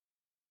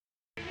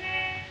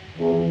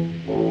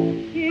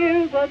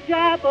Here's a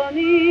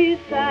Japanese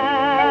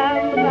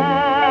sandman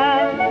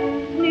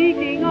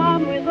sneaking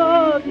on with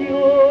a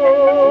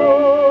duel.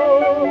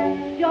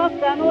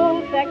 Just an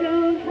old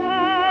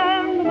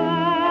second-hand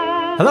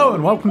man. Hello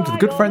and welcome to the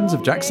Good Friends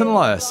of Jackson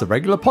Elias, a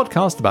regular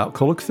podcast about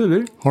Call of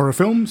Cthulhu, horror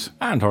films,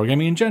 and horror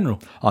gaming in general.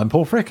 I'm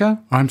Paul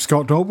Fricker. I'm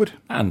Scott Dorwood.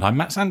 And I'm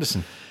Matt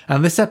Sanderson.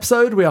 And this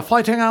episode we are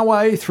fighting our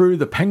way through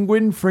the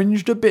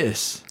penguin-fringed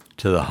abyss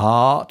to the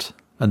heart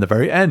and the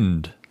very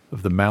end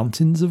of the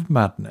Mountains of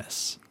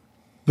Madness.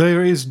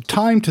 There is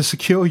time to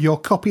secure your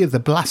copy of the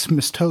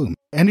Blasphemous Tome.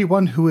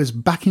 Anyone who is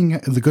backing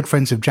the Good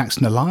Friends of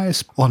Jackson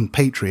Elias on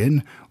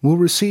Patreon will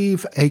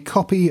receive a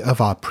copy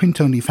of our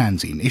print-only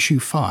fanzine,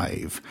 issue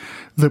 5,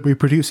 that we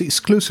produce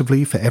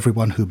exclusively for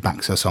everyone who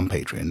backs us on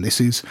Patreon.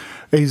 This is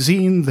a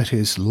zine that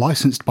is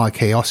licensed by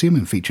Chaosium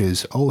and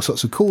features all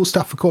sorts of cool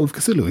stuff for Call of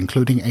Cthulhu,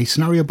 including a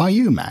scenario by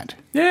you, Matt.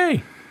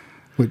 Yay!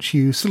 Which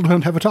you still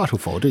don't have a title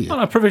for, do you?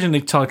 Well, I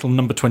provisionally titled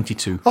number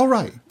 22. Oh,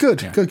 right.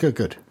 Good, Yeah.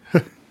 good.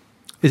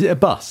 Is it a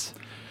bus?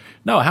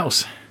 No, a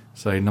house.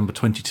 So number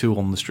 22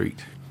 on the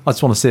street. I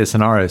just want to see a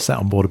scenario set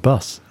on board a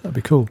bus. That'd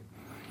be cool.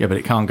 Yeah, but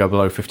it can't go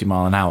below 50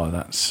 mile an hour.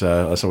 That's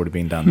already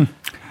been done.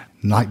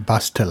 Night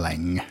bus to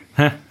Lang.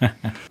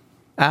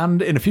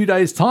 And in a few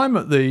days' time,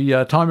 at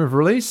the time of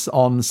release,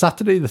 on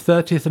Saturday the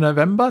 30th of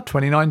November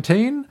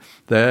 2019,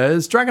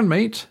 there's Dragon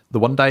Meet, the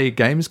one-day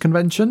games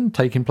convention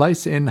taking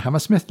place in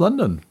Hammersmith,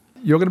 London.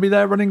 You're going to be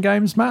there running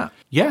games, Matt?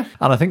 Yeah.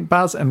 And I think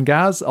Baz and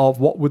Gaz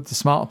of What Would the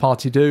Smart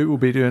Party Do will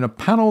be doing a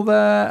panel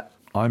there.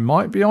 I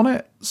might be on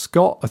it.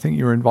 Scott, I think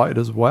you were invited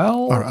as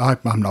well. I'm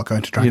not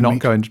going to Dragon Meet. You're not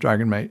going to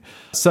Dragon Meet.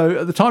 So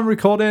at the time of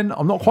recording,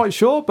 I'm not quite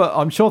sure, but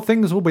I'm sure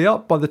things will be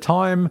up by the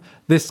time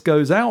this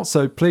goes out.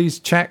 So please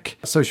check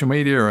social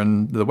media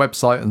and the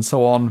website and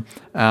so on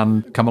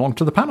and come along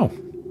to the panel.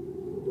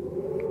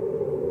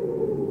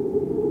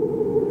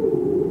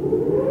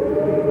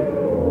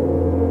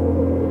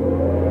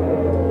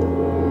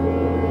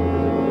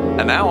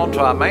 And now on to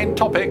our main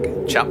topic,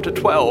 Chapter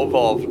 12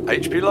 of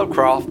H.P.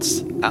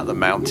 Lovecraft's At the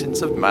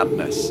Mountains of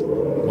Madness.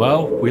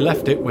 Well, we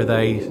left it with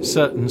a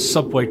certain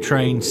subway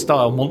train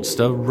style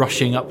monster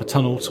rushing up a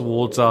tunnel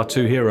towards our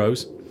two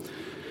heroes.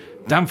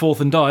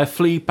 Danforth and Dyer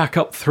flee back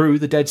up through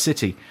the dead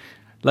city.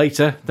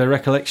 Later, their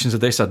recollections of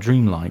this are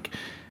dreamlike.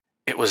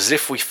 It was as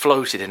if we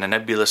floated in a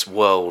nebulous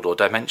world or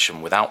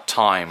dimension without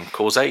time,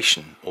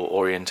 causation, or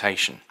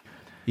orientation.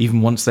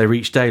 Even once they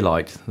reach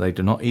daylight, they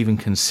do not even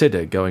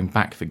consider going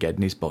back for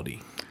Gedney's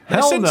body.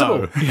 Hell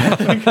no.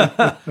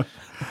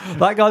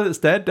 That guy that's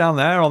dead down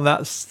there on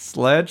that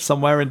sled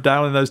somewhere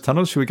down in those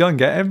tunnels, should we go and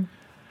get him?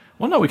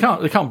 Well, no, we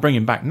can't. They can't bring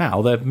him back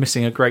now. They're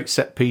missing a great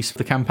set piece for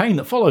the campaign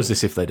that follows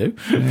this if they do.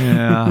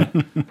 Yeah.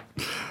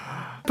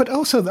 But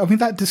also, I mean,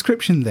 that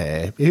description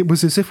there, it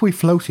was as if we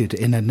floated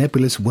in a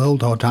nebulous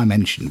world or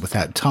dimension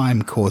without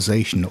time,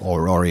 causation,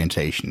 or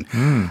orientation.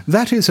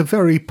 That is a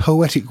very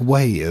poetic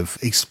way of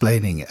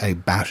explaining a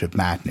bout of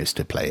madness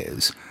to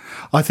players.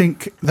 I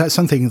think that's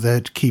something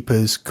that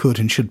keepers could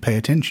and should pay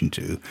attention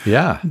to.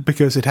 Yeah.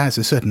 Because it has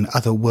a certain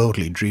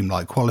otherworldly,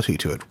 dreamlike quality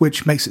to it,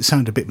 which makes it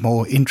sound a bit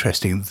more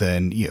interesting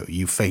than,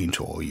 you faint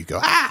or you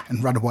go,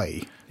 and run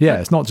away. Yeah,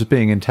 it's not just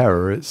being in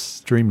terror, it's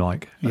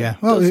dreamlike. Yeah,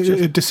 well,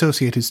 a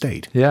dissociated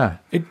state. Yeah.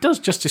 It does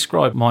just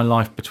describe my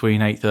life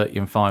between 8:30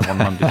 and 5 on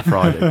Monday to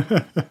Friday.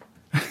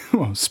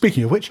 Well,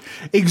 speaking of which,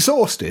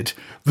 exhausted,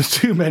 the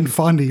two men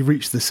finally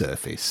reach the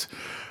surface.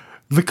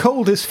 The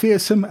cold is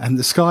fearsome, and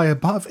the sky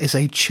above is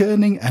a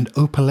churning and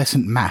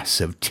opalescent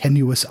mass of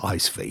tenuous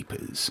ice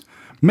vapours.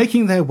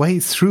 Making their way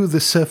through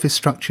the surface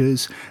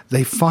structures,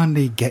 they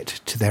finally get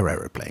to their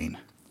aeroplane.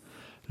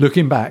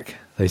 Looking back,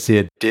 they see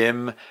a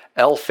dim,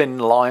 elfin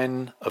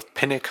line of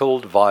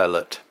pinnacled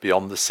violet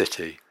beyond the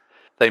city.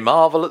 They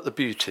marvel at the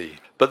beauty,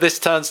 but this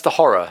turns to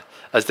horror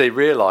as they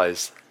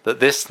realise that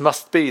this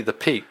must be the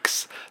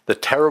peaks, the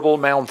terrible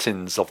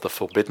mountains of the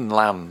Forbidden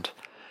Land.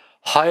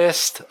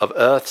 Highest of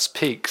Earth's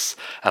peaks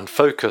and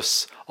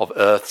focus of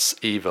Earth's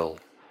evil,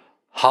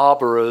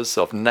 harbourers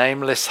of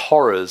nameless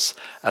horrors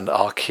and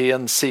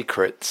Archean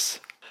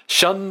secrets,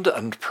 shunned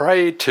and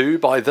prayed to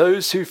by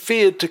those who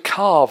feared to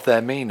carve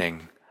their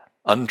meaning,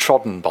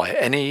 untrodden by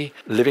any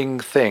living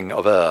thing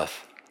of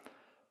earth,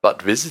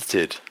 but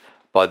visited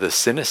by the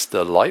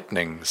sinister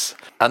lightnings,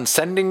 and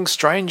sending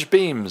strange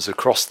beams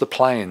across the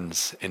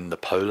plains in the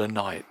polar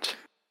night.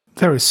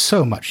 There is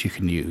so much you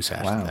can use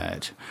out of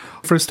that.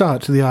 For a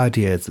start, the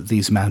idea that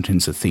these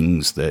mountains are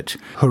things that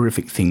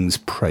horrific things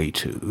pray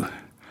to.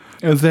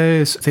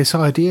 There's this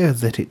idea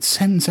that it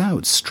sends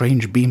out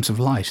strange beams of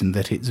light and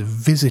that it's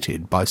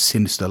visited by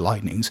sinister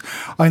lightnings.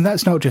 I mean,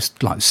 that's not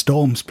just like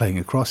storms playing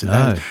across it.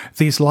 No.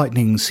 These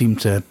lightnings seem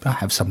to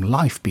have some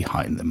life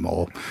behind them,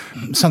 or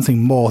something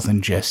more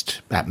than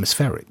just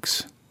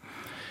atmospherics.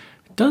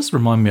 It does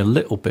remind me a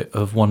little bit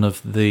of one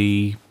of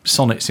the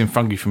sonnets in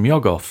Fungi from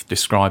Yoggoth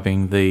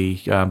describing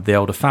the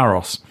Elder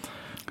Pharos,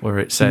 where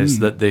it says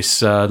that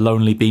this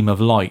lonely beam of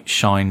light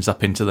shines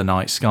up into the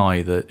night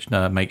sky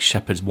that makes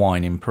shepherds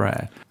whine in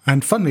prayer.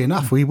 And funnily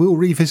enough, we will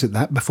revisit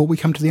that before we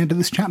come to the end of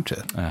this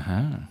chapter.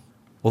 Uh-huh.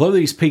 Although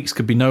these peaks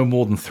could be no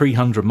more than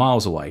 300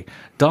 miles away,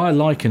 Dyer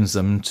likens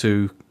them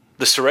to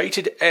the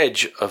serrated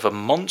edge of a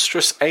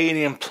monstrous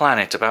alien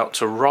planet about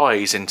to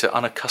rise into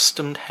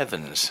unaccustomed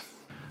heavens.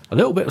 A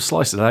little bit of a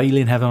slice of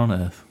alien heaven on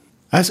Earth.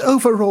 As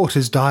overwrought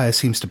as Dyer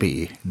seems to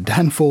be,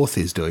 Danforth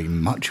is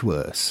doing much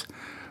worse.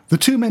 The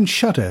two men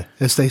shudder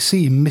as they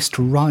see mist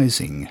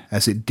rising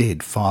as it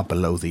did far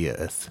below the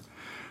earth.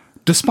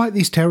 Despite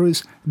these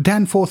terrors,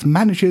 Danforth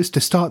manages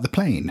to start the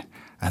plane,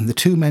 and the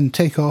two men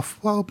take off,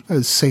 well,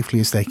 as safely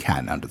as they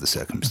can under the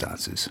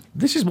circumstances.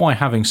 This is why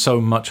having so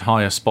much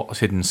higher spot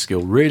hidden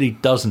skill really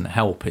doesn't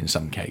help in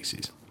some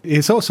cases.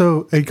 It's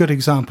also a good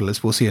example,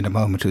 as we'll see in a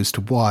moment, as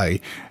to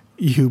why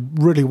you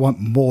really want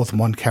more than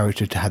one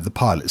character to have the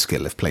pilot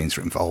skill if planes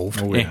are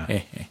involved. Oh,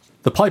 yeah.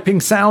 The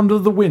piping sound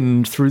of the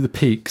wind through the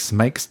peaks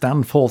makes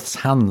Danforth's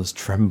hands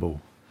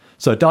tremble.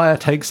 So Dyer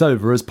takes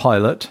over as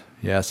pilot.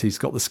 Yes, he's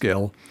got the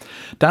skill.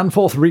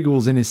 Danforth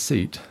wriggles in his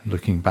seat,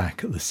 looking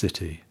back at the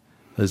city.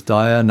 As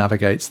Dyer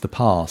navigates the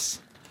pass,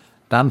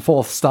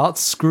 Danforth starts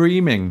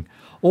screaming,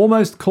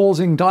 almost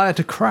causing Dyer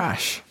to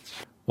crash.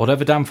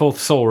 Whatever Danforth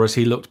saw as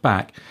he looked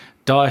back,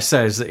 Dyer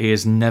says that he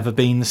has never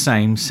been the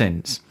same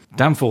since.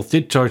 Danforth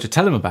did try to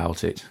tell him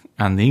about it,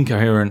 and the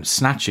incoherent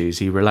snatches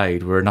he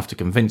relayed were enough to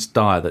convince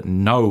Dyer that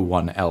no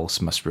one else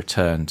must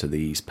return to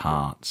these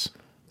parts.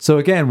 So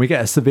again, we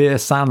get a severe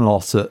sound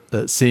loss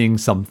at seeing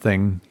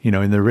something,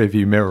 in the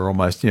rearview mirror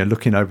almost,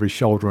 looking over his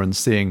shoulder and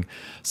seeing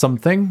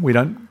something.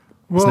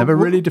 It's never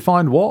really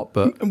defined what,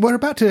 but we're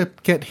about to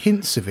get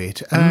hints of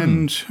it,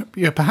 and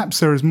perhaps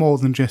there is more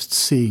than just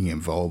seeing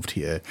involved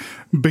here,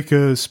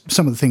 because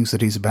some of the things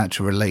that he's about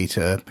to relate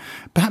are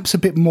perhaps a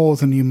bit more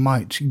than you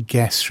might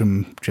guess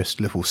from just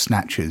little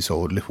snatches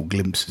or little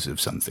glimpses of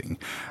something.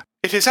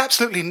 It is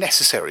absolutely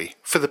necessary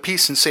for the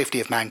peace and safety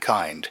of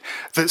mankind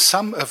that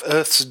some of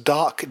Earth's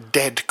dark,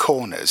 dead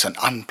corners and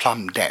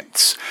unplumbed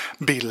depths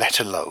be let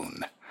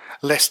alone,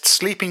 lest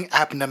sleeping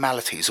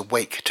abnormalities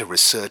awake to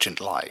resurgent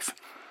life,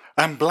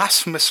 and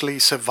blasphemously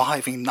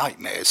surviving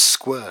nightmares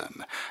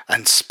squirm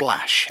and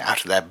splash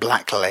out of their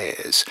black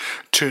layers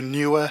to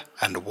newer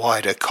and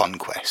wider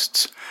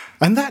conquests.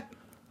 And that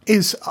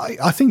is,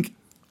 I think,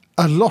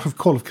 a lot of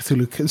Call of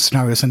Cthulhu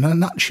scenarios in a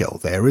nutshell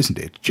there, isn't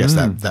it? Just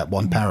that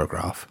one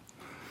paragraph.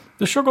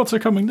 The Shoggoths are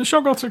coming, the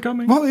Shoggoths are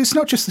coming. Well, it's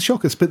not just the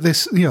Shoggoths, but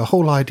this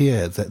whole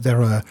idea that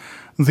there are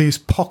these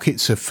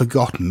pockets of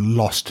forgotten,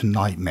 lost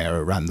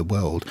nightmare around the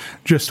world,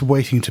 just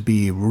waiting to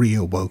be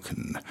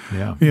reawoken.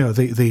 Yeah.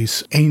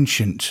 These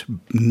ancient,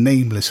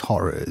 nameless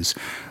horrors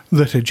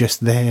that are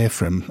just there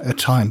from a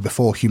time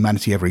before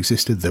humanity ever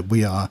existed that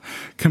we are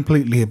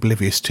completely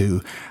oblivious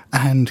to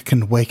and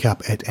can wake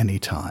up at any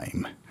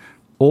time.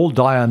 All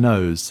Dyer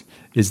knows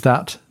is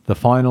that the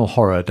final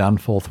horror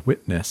Danforth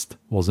witnessed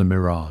was a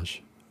mirage,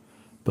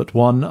 but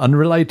one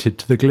unrelated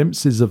to the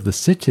glimpses of the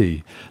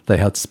city they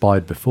had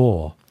spied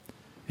before.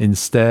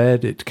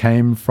 Instead, it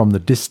came from the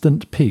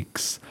distant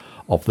peaks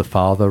of the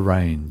farther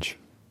range.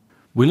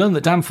 We learn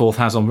that Danforth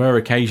has on rare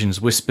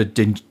occasions whispered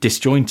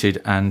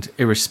disjointed and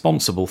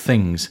irresponsible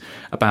things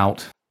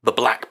about the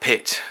Black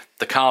Pit,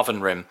 the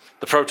Carven Rim,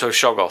 the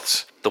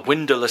Proto-Shoggoths, the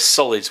windowless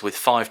solids with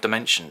 5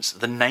 dimensions,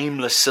 the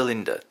nameless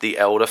cylinder, the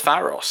Elder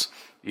Pharos,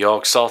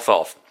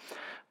 Yog-Sothoth,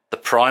 the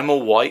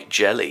primal white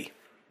jelly,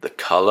 the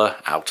colour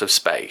out of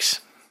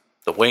space,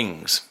 the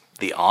wings,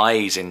 the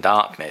eyes in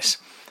darkness,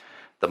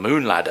 the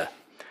moon ladder,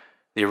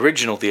 the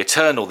original, the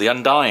eternal, the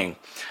undying,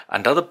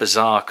 and other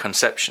bizarre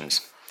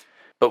conceptions.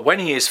 But when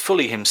he is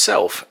fully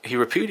himself, he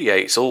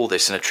repudiates all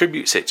this and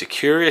attributes it to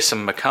curious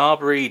and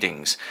macabre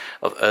readings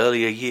of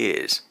earlier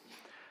years.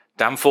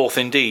 Danforth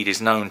indeed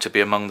is known to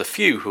be among the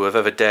few who have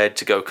ever dared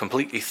to go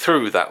completely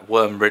through that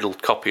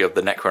worm-riddled copy of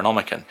the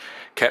Necronomicon,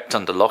 kept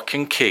under lock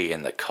and key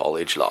in the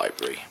college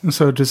library.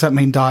 So does that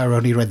mean Dyer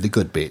only read the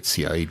good bits?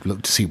 He'd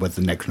looked to see whether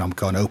the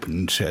Necronomicon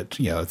opened,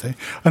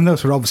 and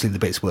those are obviously the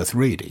bits worth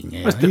reading.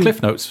 The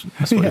Cliff Notes,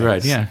 that's what he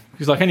read, yeah.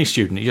 He's like any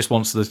student, he just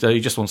wants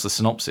the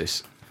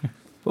synopsis.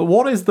 But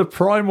what is the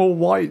primal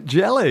white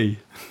jelly?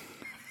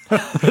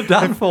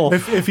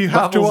 Danforth. If you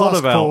have to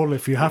ask, Paul,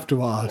 if you have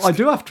to ask. I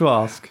do have to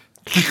ask.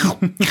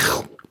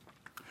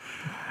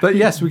 But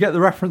yes, we get the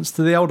reference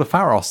to the Elder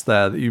Pharos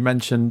there that you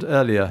mentioned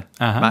earlier.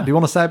 Matt, do you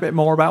want to say a bit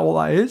more about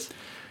what that is?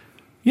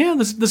 Yeah,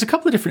 there's a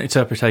couple of different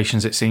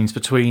interpretations, it seems,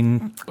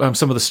 between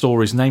some of the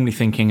stories, namely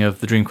thinking of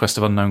the Dream Quest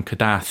of Unknown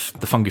Kadath,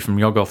 the Fungi from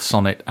Yoggoth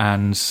sonnet,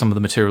 and some of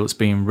the material that's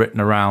being written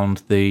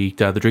around the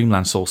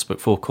Dreamland sourcebook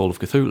for Call of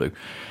Cthulhu.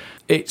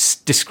 It's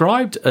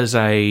described as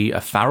a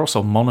pharos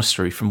or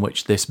monastery from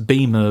which this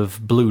beam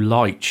of blue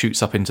light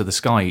shoots up into the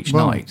sky each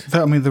night.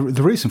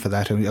 The reason for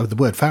that, the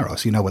word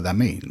pharos, you know what that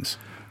means.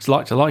 It's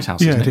like a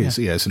lighthouse, yeah, isn't it? Is.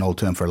 Yeah, it's an old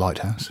term for a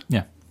lighthouse.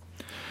 Yeah.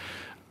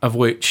 Of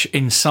which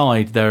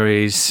inside there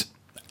is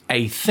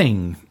a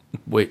thing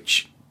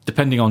which,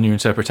 depending on your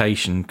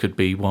interpretation, could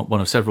be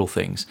one of several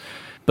things.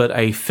 But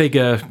a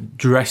figure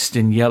dressed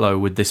in yellow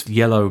with this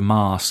yellow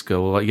mask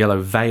or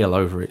yellow veil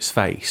over its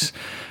face,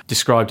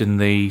 described in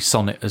the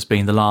sonnet as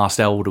being the last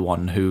Elder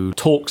One who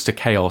talks to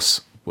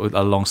chaos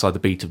alongside the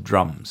beat of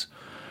drums.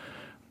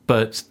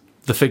 But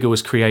the figure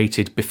was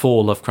created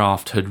before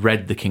Lovecraft had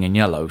read The King in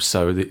Yellow,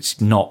 so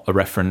it's not a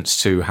reference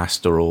to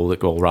Hastur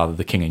or rather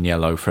The King in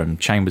Yellow from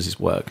Chambers'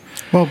 work.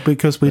 Well,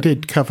 because we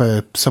did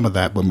cover some of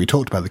that when we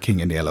talked about The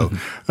King in Yellow,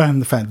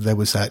 and the fact that there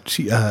was that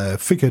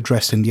figure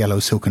dressed in yellow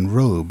silken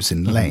robes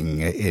in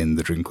Leng in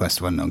The Dream Quest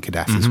of Unknown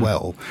Kadath as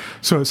well.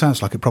 So it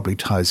sounds like it probably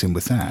ties in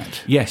with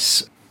that.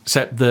 Yes,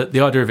 except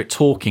the idea of it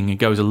talking, it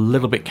goes a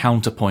little bit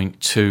counterpoint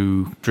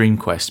to Dream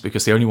Quest,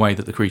 because the only way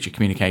that the creature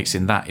communicates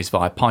in that is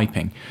via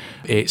piping.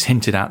 It's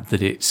hinted at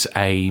that it's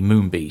a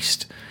moon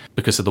beast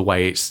because of the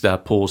way its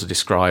paws are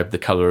described, the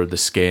colour of the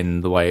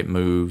skin, the way it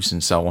moves,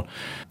 and so on.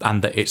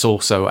 And that it's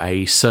also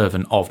a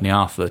servant of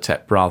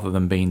Nyarlathotep rather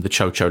than being the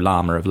Chocho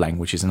Lama of Leng,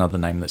 which is another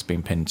name that's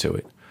been pinned to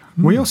it.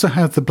 We also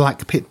have the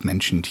Black Pit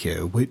mentioned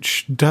here,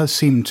 which does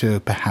seem to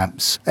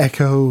perhaps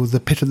echo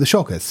the Pit of the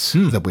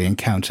Shoggoths that we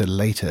encounter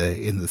later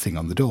in the thing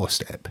on the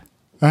doorstep.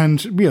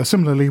 And,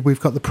 similarly, we've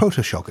got the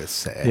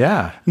Proto-Shoggoths there.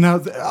 Yeah.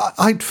 Now,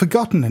 I'd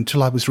forgotten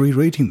until I was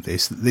rereading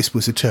this that this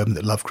was a term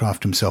that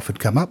Lovecraft himself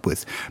had come up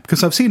with,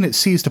 because I've seen it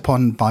seized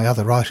upon by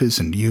other writers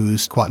and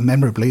used quite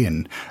memorably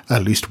in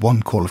at least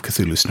one Call of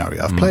Cthulhu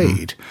scenario I've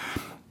played.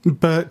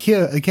 But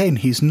here, again,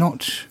 he's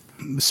not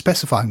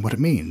specifying what it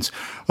means.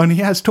 And he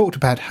has talked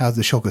about how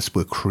the Shoggoths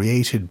were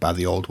created by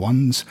the Old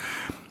Ones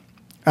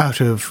out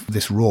of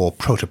this raw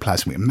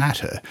protoplasmic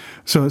matter.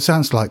 So it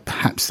sounds like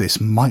perhaps this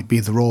might be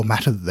the raw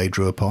matter that they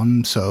drew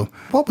upon. So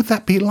what would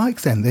that be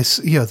like then? This,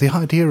 the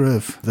idea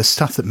of the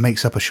stuff that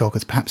makes up a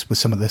Shoggoth perhaps with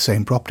some of the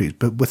same properties,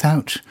 but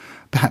without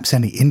perhaps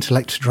any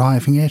intellect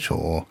driving it,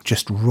 or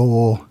just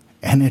raw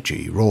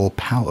energy, raw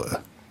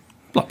power.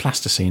 Like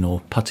plasticine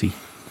or putty.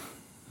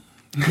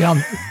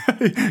 Yeah,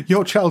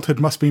 Your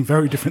childhood must have been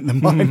very different than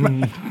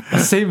mine.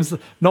 it seems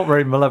not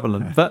very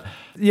malevolent. But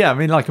yeah, I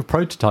mean, like a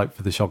prototype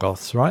for the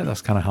Shoggoths, right?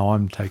 That's kind of how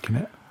I'm taking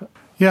it.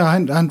 Yeah, I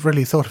hadn't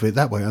really thought of it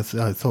that way. I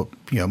thought,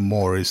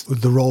 more is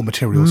the raw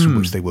materials from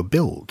which they were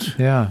built.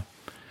 Yeah.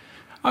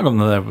 I got them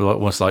there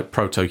almost like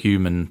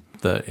proto-human,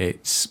 that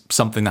it's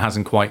something that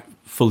hasn't quite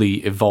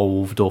fully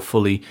evolved or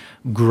fully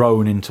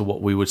grown into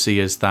what we would see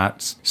as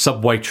that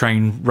subway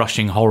train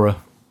rushing horror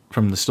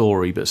from the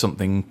story, but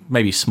something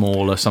maybe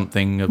smaller,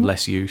 something of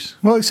less use.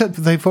 Well, except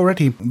they've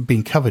already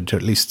been covered, or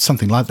at least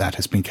something like that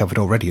has been covered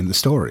already in the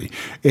story,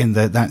 in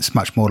that that's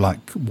much more like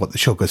what the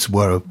Shoggoths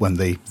were when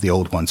the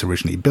old ones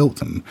originally built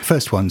them.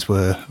 First ones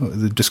were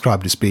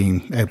described as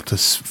being able to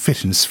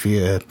fit in a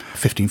sphere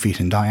 15 feet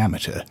in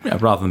diameter. Yeah,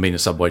 rather than being a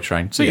subway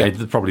train. So yeah,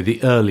 probably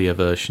the earlier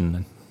version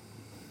then.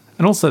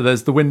 And also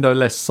there's the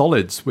windowless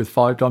solids with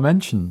 5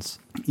 dimensions.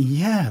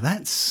 Yeah,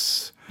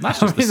 that's That's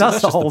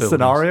the whole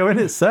scenario in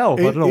itself.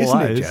 I don't know isn't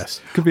why. it,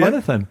 Jess? Could be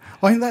anything.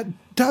 I mean, that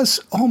does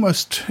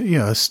almost,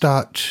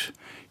 start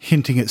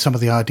hinting at some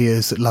of the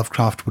ideas that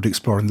Lovecraft would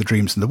explore in The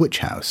Dreams in the Witch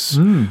House,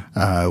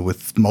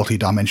 with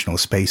multi-dimensional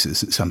spaces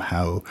that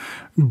somehow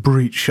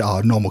breach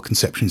our normal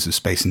conceptions of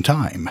space and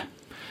time.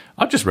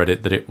 I've just read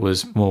it that it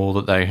was more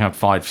that they had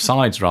 5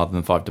 sides rather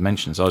than 5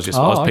 dimensions. I was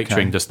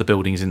picturing just the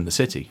buildings in the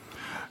city.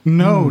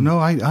 No,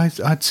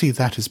 I'd see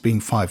that as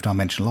being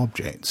 5-dimensional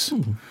objects.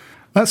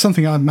 That's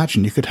something I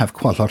imagine you could have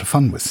quite a lot of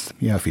fun with,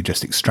 if you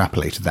just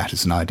extrapolated that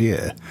as an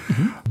idea.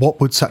 What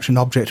would such an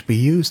object be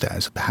used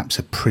as? Perhaps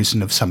a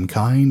prison of some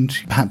kind?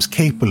 Perhaps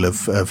capable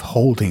of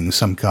holding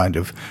some kind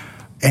of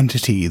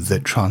entity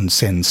that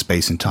transcends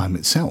space and time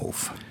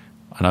itself?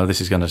 I know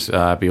this is going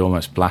to be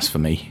almost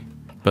blasphemy,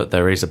 but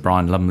there is a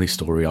Brian Lumley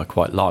story I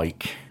quite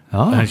like.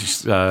 Oh.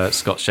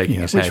 Scott's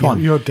shaking his Which head.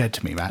 one? You're dead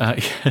to me,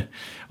 Matt.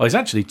 Well, it's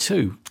actually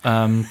 2,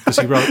 because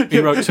he wrote 2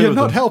 You're of them.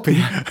 not helping.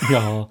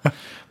 Yeah.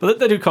 But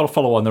they do kind of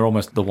follow on. They're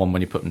almost the one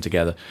when you put them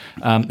together.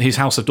 His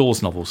House of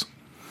Doors novels,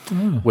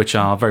 which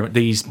are very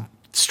these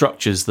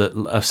structures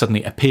that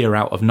suddenly appear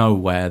out of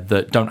nowhere,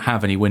 that don't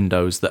have any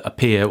windows, that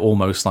appear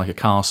almost like a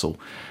castle,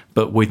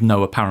 but with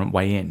no apparent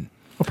way in.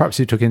 Or perhaps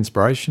you took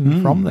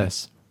inspiration from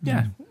this.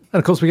 Yeah. And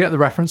of course we get the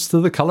reference to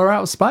the colour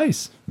out of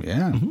space.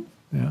 Yeah.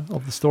 Yeah,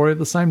 of the story of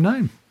the same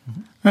name.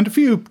 And a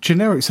few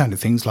generic sounding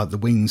things like the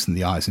wings and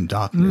the eyes in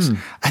darkness.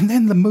 And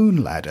then the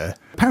moon ladder.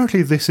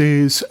 Apparently this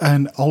is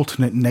an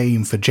alternate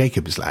name for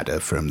Jacob's ladder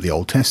from the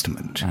Old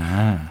Testament.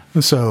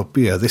 So,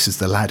 this is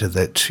the ladder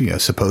that,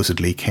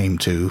 supposedly came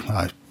to,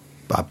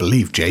 I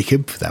believe,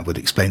 Jacob, that would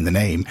explain the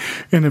name,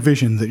 in a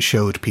vision that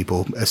showed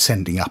people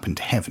ascending up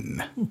into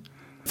heaven.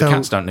 The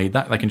cats don't need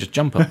that. They can just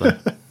jump up there.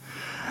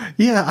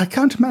 Yeah, I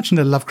can't imagine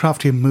a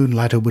Lovecraftian moon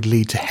ladder would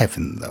lead to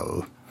heaven,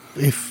 though.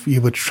 If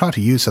you would try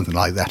to use something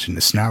like that in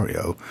a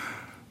scenario,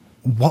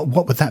 what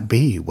would that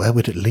be? Where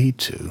would it lead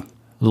to?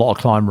 A lot of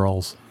climb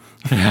rolls.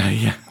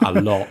 Yeah, a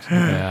lot.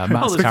 Yeah,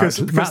 Matt's,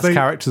 because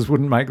characters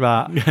wouldn't make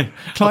that.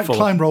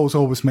 Climb rolls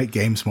always make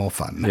games more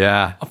fun.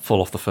 Yeah. I'd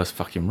fall off the first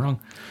fucking rung.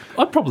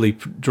 I'd probably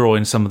draw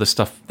in some of the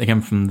stuff,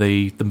 again, from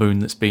the moon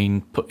that's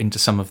been put into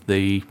some of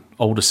the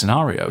older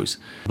scenarios.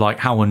 Like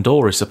how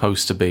Endor is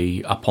supposed to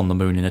be up on the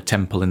moon in a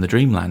temple in the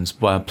Dreamlands,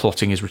 where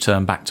plotting his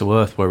return back to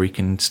Earth, where he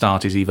can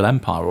start his evil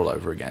empire all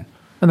over again.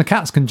 And the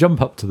cats can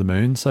jump up to the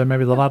moon, so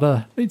maybe the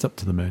ladder leads up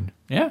to the moon.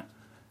 Yeah.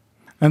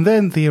 And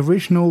then the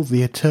original,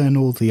 the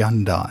eternal, the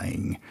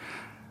undying.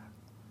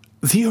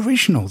 The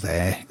original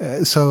there.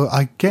 So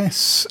I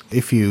guess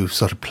if you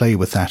sort of play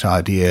with that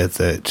idea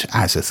that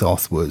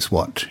Azathoth was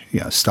what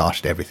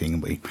started everything,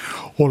 and we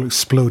all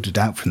exploded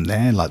out from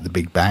there like the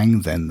Big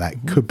Bang, then that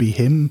could be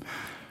him.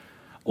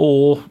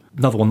 Or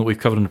another one that we've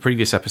covered in the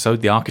previous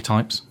episode, the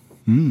archetypes.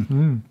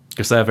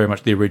 Because they're very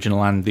much the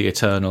original and the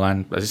eternal,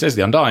 and as it says,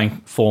 the undying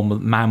form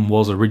that man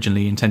was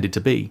originally intended to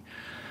be.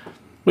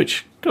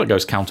 Which kind of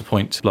goes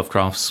counterpoint to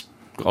Lovecraft's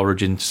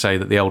origin to say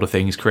that the Elder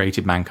Things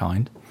created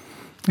mankind.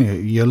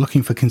 You're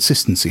looking for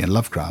consistency in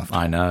Lovecraft.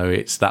 I know,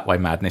 it's that way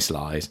madness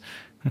lies.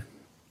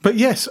 But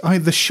yes,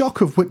 the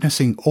shock of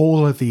witnessing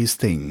all of these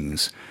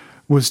things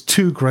was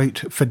too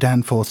great for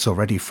Danforth's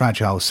already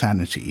fragile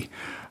sanity,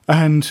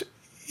 and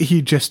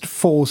he just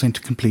falls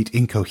into complete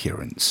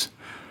incoherence.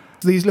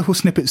 These little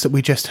snippets that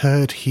we just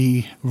heard,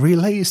 he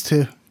relays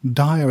to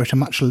Dyer at a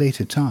much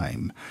later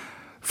time.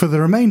 For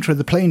the remainder of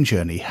the plane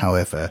journey,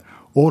 however,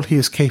 all he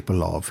is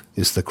capable of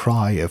is the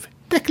cry of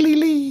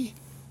Deckly-lee!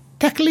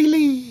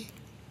 Deckly-lee!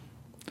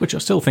 Which I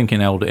still think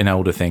in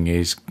Elder Thing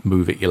is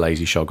move it, you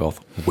lazy shoggoth,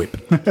 whip.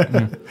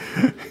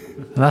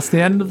 And that's the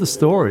end of the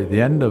story,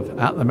 the end of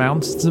At the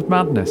Mountains of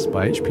Madness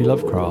by H.P.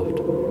 Lovecraft.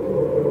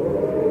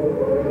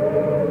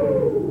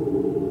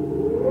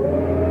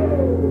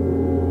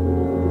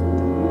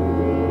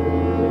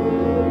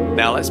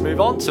 Now let's move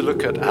on to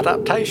look at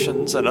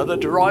adaptations and other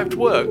derived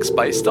works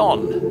based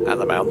on At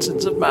the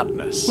Mountains of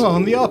Madness. Well,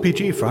 on the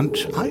RPG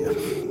front,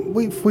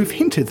 we've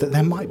hinted that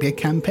there might be a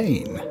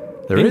campaign.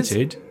 There is.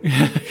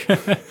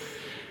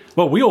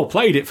 Well, we all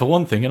played it for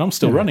one thing, and I'm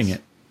still running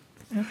it.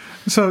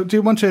 So, do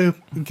you want to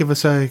give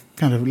us a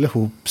kind of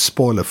little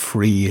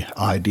spoiler-free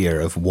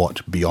idea of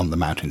what Beyond the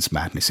Mountains of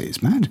Madness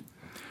is, Matt?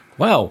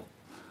 Well,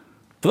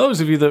 for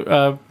those of you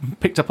that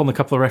picked up on the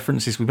couple of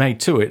references we made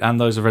to it, and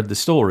those who read the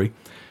story,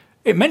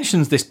 it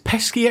mentions this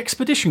pesky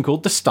expedition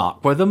called the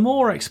Starkweather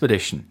Moor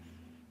Expedition.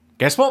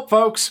 Guess what,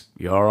 folks?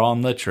 You're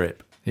on the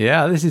trip.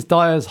 Yeah, this is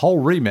Dyer's whole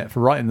remit for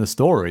writing the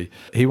story.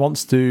 He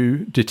wants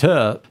to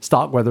deter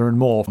Starkweather and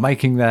Moore from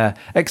making their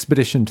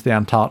expedition to the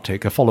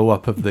Antarctic a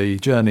follow-up of the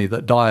journey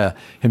that Dyer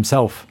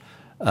himself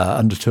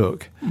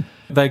undertook.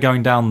 They're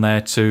going down there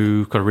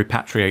to kind of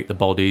repatriate the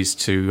bodies,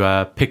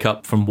 to pick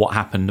up from what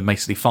happened and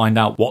basically find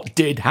out what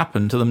did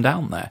happen to them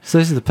down there. So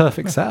this is the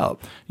perfect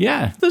setup.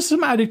 Yeah, there's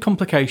some added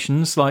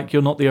complications, like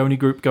you're not the only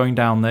group going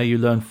down there. You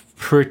learn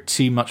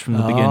pretty much from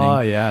the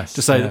beginning yes,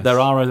 to say that there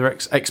are other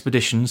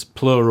expeditions,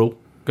 plural,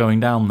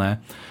 going down there,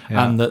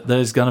 and that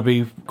there's going to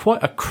be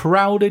quite a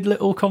crowded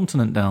little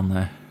continent down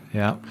there.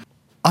 Yeah.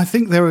 I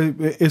think there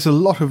is a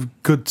lot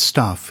of good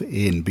stuff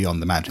in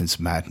Beyond the Mountains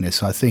of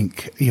Madness. I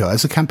think,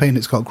 as a campaign,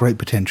 it's got great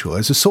potential.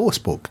 As a source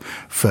book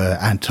for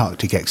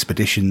Antarctic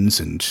expeditions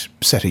and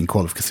setting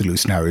Call of Cthulhu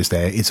scenarios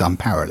there, it's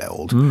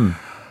unparalleled.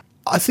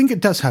 I think it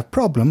does have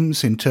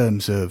problems in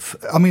terms of...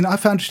 I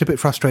found it a bit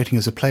frustrating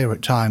as a player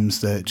at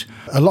times that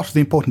a lot of the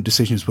important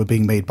decisions were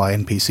being made by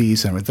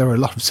NPCs, and there are a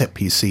lot of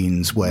set-piece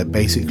scenes where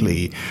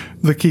basically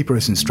the keeper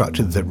is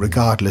instructed that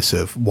regardless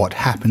of what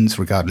happens,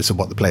 regardless of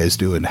what the players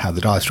do and how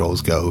the dice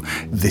rolls go,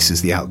 this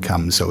is the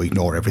outcome, so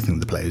ignore everything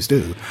the players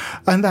do.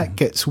 And that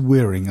gets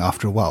wearing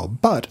after a while.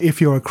 But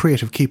if you're a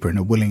creative keeper and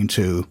are willing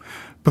to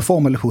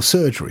perform a little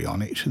surgery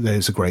on it,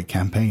 there's a great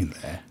campaign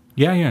there.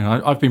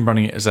 Yeah. I've been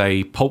running it as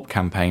a pulp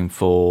campaign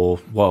for,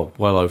 well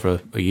over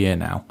a year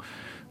now.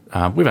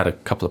 We've had a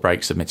couple of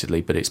breaks,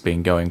 admittedly, but it's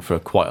been going for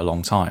quite a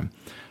long time.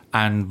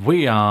 And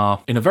we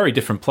are in a very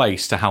different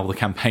place to how the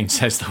campaign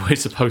says that we're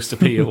supposed to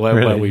be at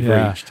where we've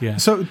reached. Yeah.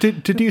 So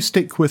did you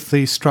stick with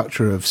the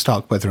structure of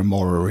Starkweather and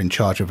Moore are in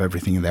charge of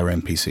everything in their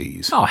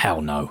NPCs? Oh,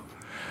 hell no.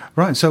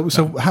 Right, so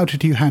how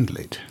did you handle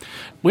it?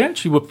 We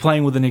actually were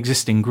playing with an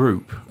existing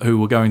group who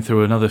were going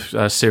through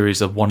another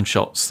series of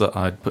one-shots that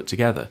I'd put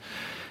together.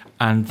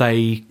 And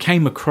they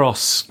came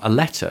across a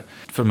letter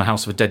from the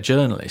house of a dead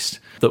journalist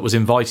that was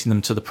inviting them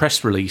to the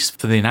press release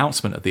for the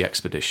announcement of the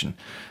expedition.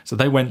 So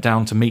they went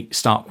down to meet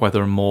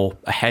Starkweather and Moore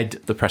ahead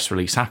of the press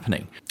release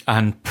happening,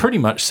 and pretty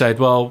much said,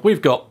 well,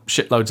 we've got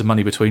shitloads of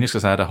money between us,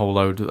 because they had a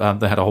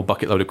whole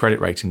bucket load of credit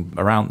rating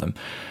around them.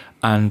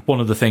 And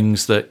one of the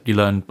things that you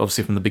learn,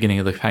 obviously, from the beginning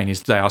of the campaign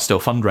is they are still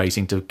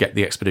fundraising to get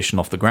the expedition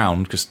off the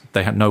ground, because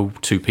they had no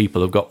two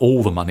people who've got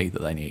all the money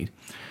that they need.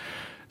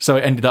 So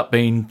it ended up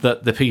being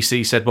that the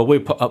PC said, well,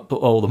 we'll put up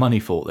all the money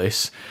for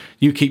this.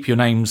 You keep your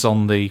names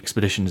on the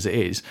expedition as it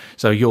is.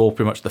 So you're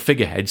pretty much the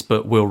figureheads,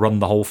 but we'll run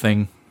the whole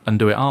thing and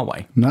do it our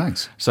way.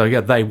 Nice. So,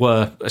 yeah, they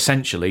were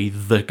essentially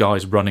the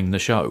guys running the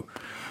show.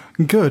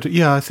 Good.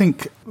 Yeah, I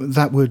think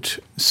that would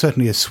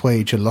certainly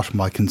assuage a lot of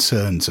my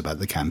concerns about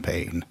the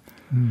campaign.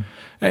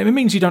 It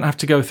means you don't have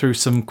to go through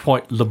some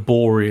quite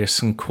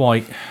laborious and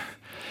quite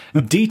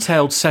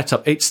detailed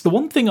setup. It's the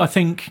one thing I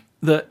think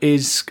that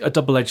is a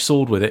double-edged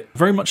sword with it.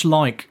 Very much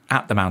like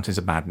At the Mountains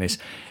of Madness,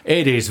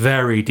 it is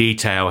very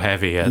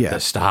detail-heavy at the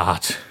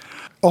start.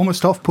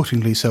 Almost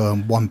off-puttingly so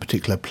in one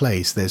particular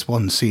place. There's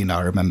one scene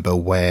I remember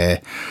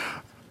where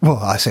Well,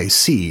 I say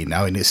see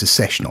now, and it's a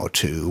session or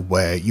two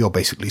where you're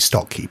basically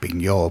stock keeping.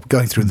 You're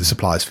going through the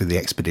supplies for the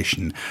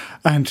expedition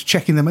and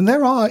checking them, and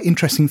there are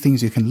interesting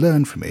things you can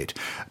learn from it.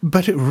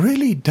 But it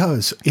really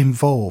does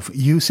involve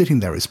you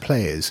sitting there as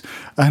players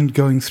and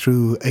going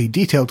through a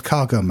detailed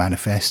cargo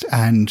manifest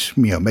and,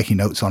 making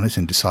notes on it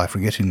and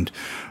deciphering it, and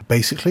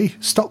basically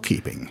stock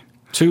keeping.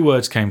 2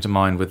 words came to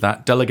mind with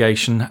that: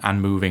 delegation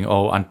and moving.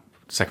 And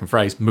second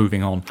phrase,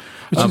 moving on.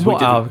 Which is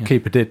what our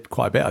keeper did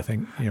quite a bit, I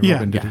think.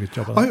 Robin did a good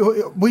job of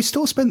that. We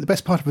still spent the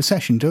best part of a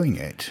session doing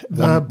it.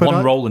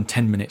 One roll and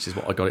 10 minutes is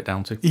what I got it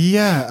down to.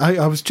 Yeah,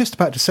 I was just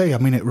about to say,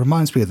 it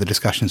reminds me of the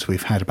discussions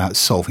we've had about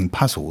solving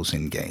puzzles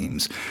in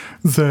games.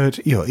 That,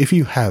 if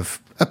you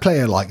have a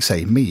player like,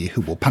 say, me,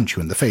 who will punch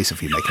you in the face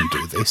if you make him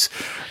do this,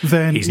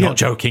 then... He's not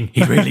joking.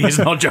 He really is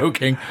not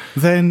joking.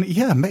 Then,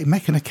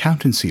 make an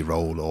accountancy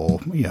roll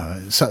or,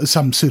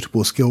 some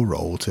suitable skill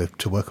roll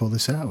to work all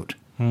this out.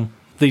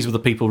 These were the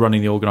people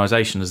running the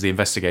organisation as the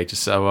investigators,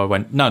 so I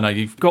went, no,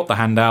 you've got the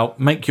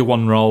handout, make your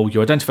one roll,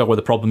 you identify where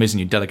the problem is and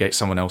you delegate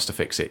someone else to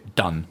fix it.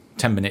 Done.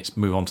 10 minutes,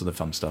 move on to the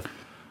fun stuff.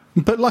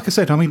 But like I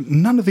said,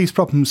 none of these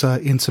problems are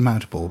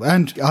insurmountable.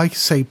 And I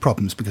say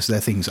problems because they're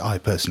things I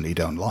personally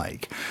don't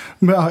like.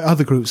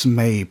 Other groups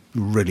may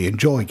really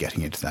enjoy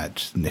getting into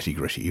that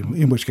nitty-gritty,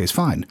 in which case,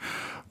 fine.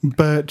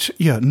 But,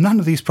 none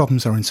of these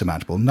problems are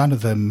insurmountable. None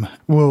of them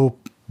will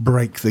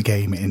break the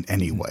game in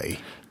any way.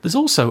 There's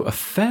also a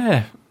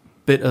fair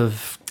bit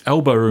of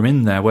elbow room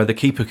in there where the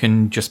keeper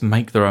can just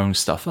make their own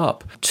stuff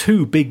up.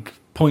 2 big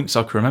points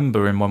I can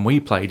remember in when we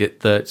played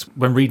it that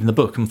when reading the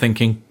book I'm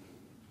thinking,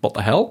 what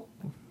the hell?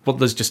 Well,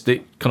 there's just,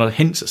 it kind of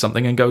hints at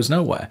something and goes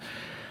nowhere.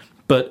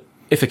 But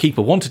if a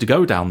keeper wanted to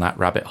go down that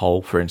rabbit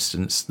hole, for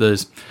instance,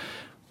 there's,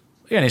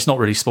 again, it's not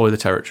really spoil the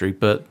territory,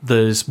 but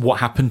there's what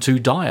happened to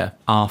Dyer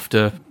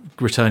after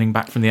returning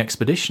back from the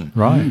expedition.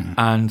 Right.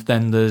 And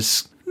then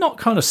there's not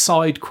kind of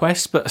side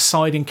quest, but a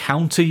side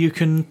encounter you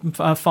can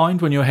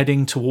find when you're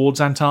heading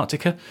towards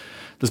Antarctica.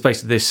 There's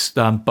basically this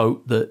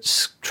boat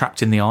that's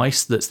trapped in the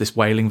ice, that's this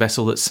whaling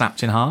vessel that's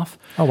snapped in half.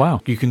 Oh,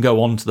 wow. You can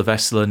go onto the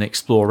vessel and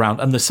explore around,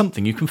 and there's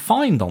something you can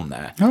find on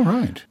there. Oh,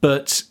 right.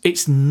 But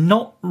it's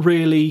not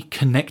really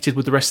connected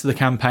with the rest of the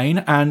campaign,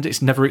 and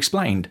it's never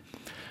explained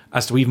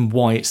as to even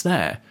why it's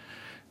there.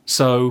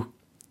 So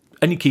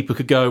any keeper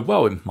could go,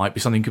 well, it might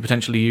be something you could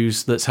potentially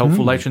use that's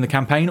helpful later in the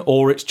campaign,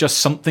 or it's just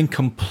something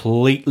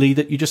completely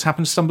that you just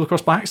happen to stumble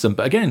across by accident.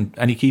 But again,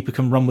 any keeper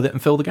can run with it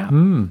and fill the gap.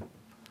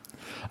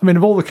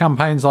 Of all the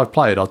campaigns I've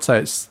played, I'd say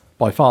it's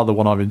by far the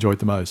one I've enjoyed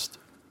the most.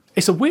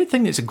 It's a weird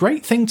thing. It's a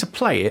great thing to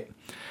play it.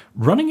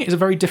 Running it is a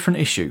very different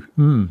issue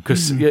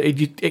because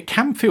it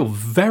can feel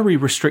very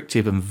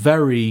restrictive and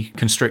very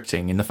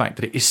constricting in the fact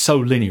that it is so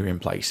linear in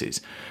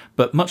places.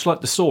 But much like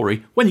the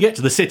story, when you get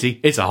to the city,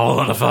 it's a whole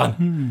lot of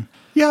fun.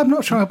 Yeah, I'm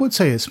not sure I would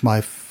say it's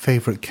my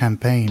favourite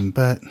campaign,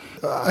 but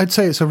I'd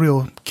say it's a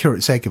real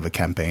curate's egg of a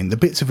campaign. The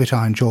bits of it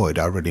I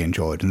really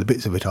enjoyed, and the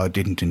bits of it I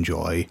didn't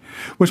enjoy,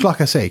 which,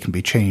 like I say, can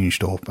be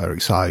changed or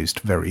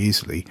excised very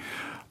easily,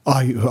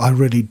 I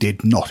really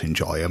did not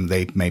enjoy them.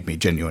 They made me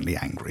genuinely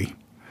angry,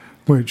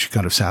 which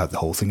kind of soured the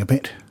whole thing a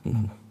bit.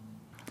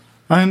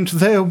 And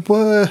there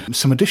were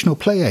some additional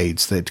play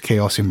aids that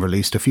Chaosium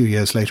released a few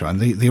years later, and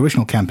the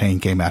original campaign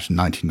came out in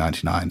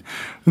 1999.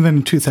 And then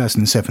in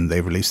 2007,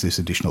 they released this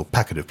additional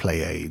packet of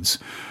play aids,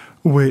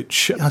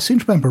 which I seem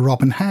to remember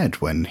Robin had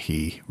when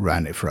he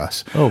ran it for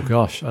us. Oh,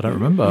 gosh, I don't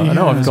remember. I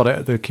know I've got it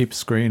at the keep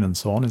screen and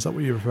so on. Is that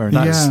what you're referring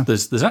to?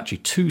 There's actually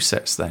 2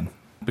 sets then.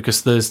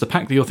 Because there's the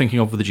pack that you're thinking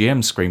of with the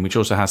GM screen, which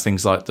also has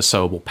things like the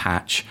sewable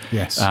patch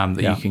that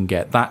you can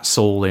get. That's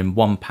all in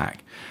one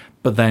pack.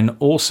 But then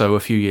also a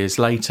few years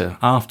later,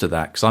 after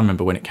that, because I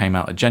remember when it came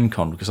out at Gen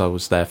Con, because I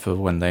was there for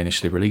when they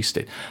initially released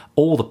it,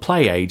 all the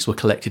play aids were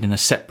collected in a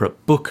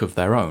separate book of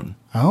their own.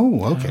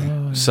 Oh,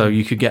 okay. So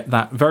you could get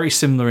that very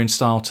similar in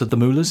style to the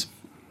Moolahs.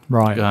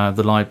 Right.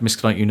 The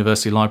Miskatonic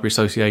University Library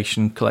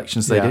Association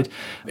collections they did.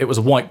 It was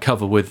a white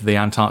cover with the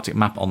Antarctic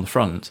map on the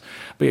front,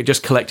 but it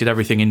just collected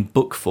everything in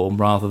book form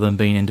rather than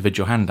being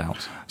individual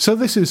handouts. So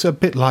this is a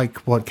bit like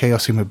what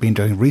Chaosium have been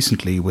doing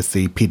recently with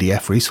the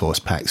PDF resource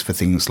packs for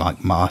things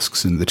like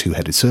masks and the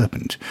Two-Headed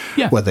Serpent,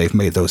 where they've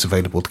made those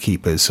available to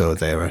keepers so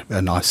they're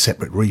a nice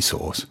separate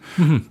resource.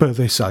 But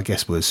this, I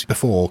guess, was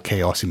before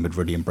Chaosium had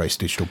really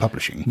embraced digital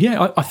publishing.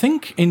 Yeah, I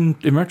think in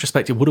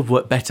retrospect it would have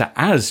worked better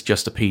as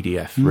just a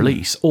PDF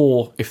release,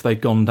 or if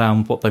they'd gone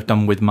down what they've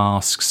done with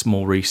masks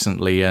more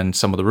recently and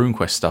some of the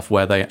RuneQuest stuff,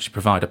 where they actually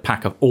provide a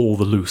pack of all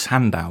the loose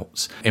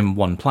handouts in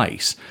one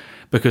place.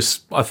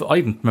 Because I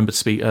even remember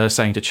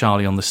saying to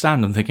Charlie on the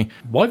stand and thinking,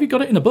 why have you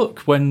got it in a book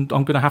when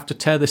I'm going to have to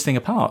tear this thing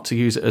apart to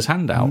use it as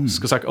handouts?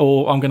 Because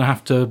or I'm going to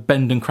have to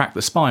bend and crack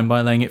the spine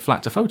by laying it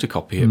flat to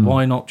photocopy it.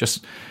 Why not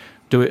just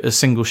do it as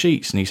single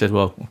sheets? And he said,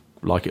 well,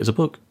 like it as a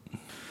book.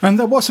 And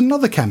there was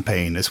another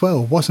campaign as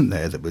well, wasn't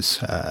there, that was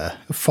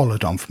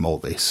followed on from all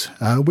this,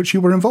 which you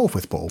were involved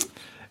with, Paul?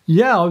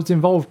 Yeah, I was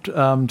involved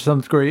to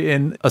some degree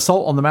in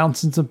Assault on the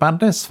Mountains of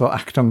Madness for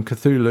Achtung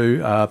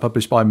Cthulhu,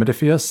 published by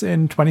Modiphius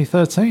in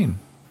 2013,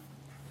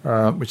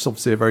 which is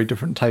obviously a very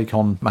different take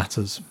on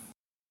matters.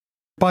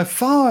 By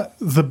far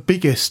the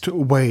biggest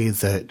way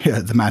that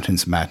the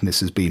Mountains of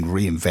Madness has been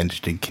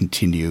reinvented and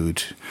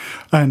continued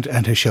and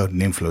has showed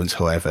an influence,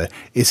 however,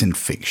 is in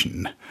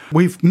fiction.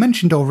 We've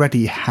mentioned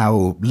already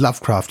how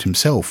Lovecraft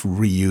himself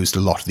reused a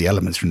lot of the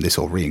elements from this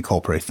or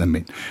reincorporated them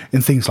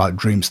in things like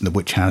Dreams in the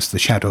Witch House, The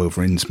Shadow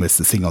over Innsmouth,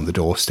 The Thing on the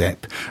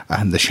Doorstep,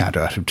 and The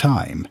Shadow Out of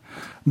Time.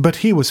 But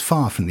he was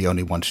far from the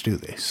only one to do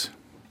this.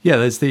 Yeah,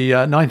 there's the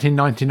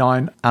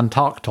 1999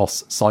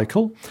 Antarctos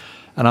cycle,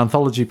 an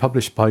anthology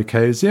published by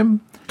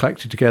Chaosium,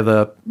 collected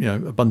together, a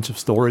bunch of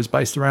stories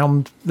based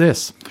around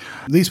this.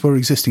 These were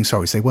existing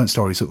stories. They weren't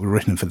stories that were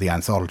written for the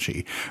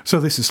anthology. So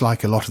this is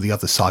like a lot of the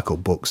other cycle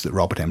books that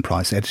Robert M.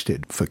 Price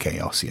edited for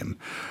Chaosium.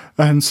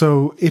 And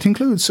so it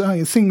includes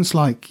things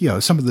like,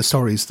 some of the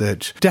stories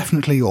that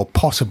definitely or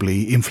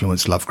possibly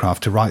influenced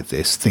Lovecraft to write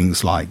this.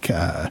 Things like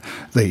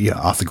the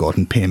Arthur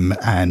Gordon Pym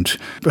and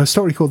a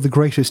story called The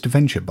Greatest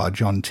Adventure by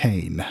John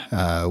Taine,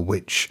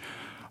 which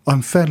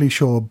I'm fairly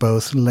sure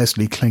both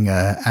Leslie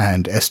Klinger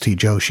and S.T.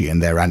 Joshi in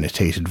their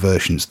annotated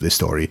versions of this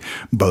story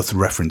both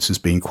reference as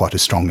being quite a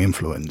strong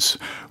influence,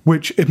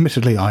 which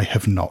admittedly I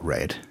have not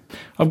read.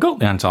 I've got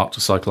the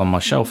Antarctic Cycle on my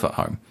shelf at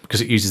home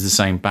because it uses the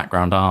same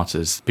background art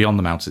as Beyond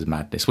the Mountains of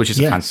Madness, which is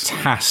a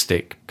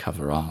fantastic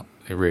cover art.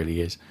 It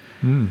really is.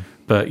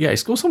 But yeah,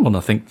 it's also one, I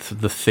think,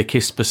 the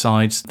thickest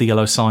besides the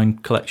Yellow Sign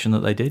collection that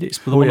they did.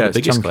 It's one of the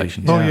biggest chunky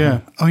collections. Oh,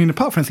 yeah. I mean,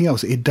 apart from anything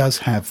else, it does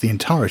have the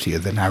entirety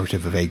of the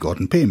narrative of A.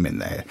 Gordon Pym in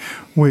there,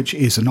 which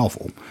is a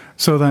novel.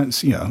 So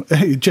that's,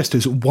 just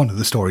as one of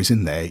the stories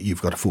in there,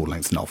 you've got a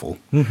full-length novel.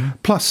 Mm-hmm.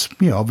 Plus,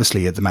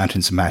 obviously at the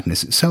Mountains of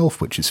Madness itself,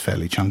 which is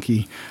fairly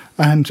chunky,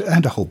 and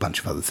a whole bunch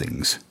of other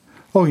things.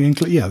 Oh,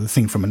 the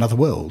thing from Another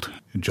World,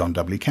 John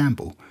W.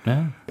 Campbell,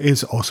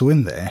 is also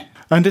in there.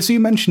 And as you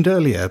mentioned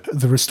earlier,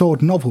 the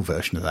restored novel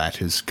version of that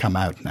has come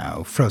out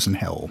now, Frozen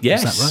Hell.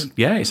 Yes. Is that right?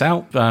 Yeah, it's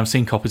out. I've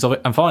seen copies of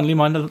it. And finally,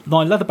 my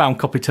leather-bound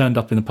copy turned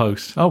up in the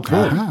post. Oh, cool.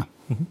 Uh-huh.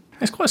 Mm-hmm.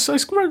 It's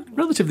a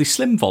relatively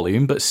slim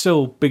volume, but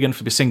still big enough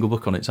to be a single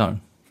book on its own.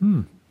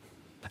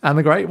 And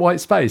The Great White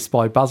Space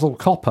by Basil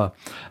Copper,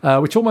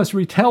 which almost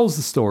retells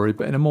the story,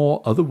 but in a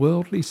more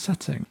otherworldly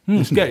setting.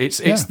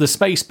 It's the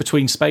space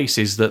between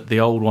spaces that the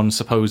old one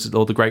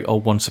the great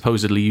old one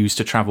supposedly used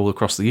to travel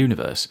across the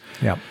universe.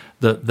 Yeah.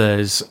 That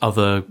there's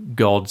other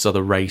gods,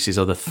 other races,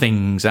 other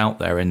things out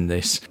there in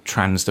this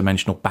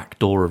trans-dimensional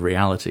backdoor of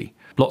reality.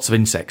 Lots of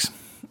insects.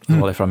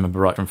 Well, if I remember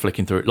right from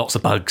flicking through it, lots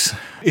of bugs.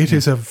 It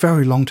is a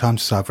very long time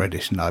since I've read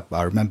it, and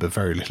I remember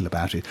very little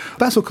about it.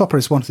 Basil Copper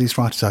is one of these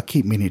writers I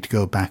keep meaning to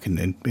go back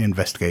and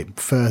investigate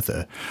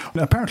further.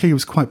 Apparently he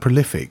was quite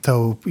prolific,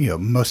 though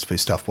most of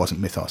his stuff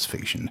wasn't mythos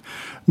fiction.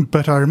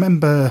 But I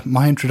remember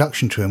my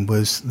introduction to him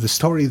was the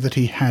story that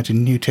he had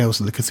in New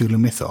Tales of the Cthulhu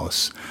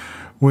Mythos,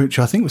 which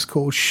I think was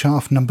called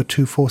Shaft Number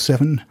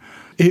 247.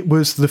 It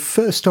was the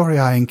first story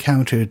I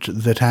encountered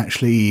that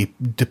actually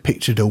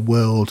depicted a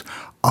world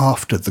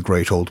after the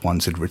Great Old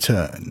Ones had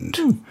returned.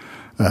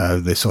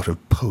 This sort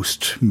of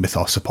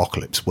post-mythos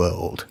apocalypse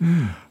world.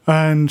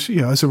 And,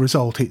 as a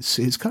result, it's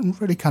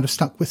really kind of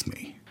stuck with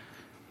me.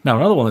 Now,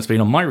 another one that's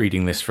been on my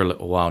reading list for a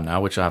little while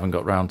now, which I haven't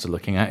got round to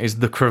looking at, is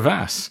The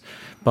Crevasse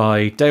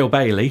by Dale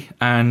Bailey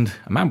and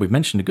a man we've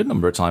mentioned a good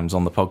number of times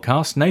on the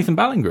podcast, Nathan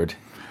Ballingrud.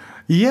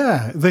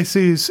 Yeah, this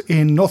is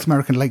in North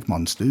American Lake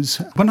Monsters.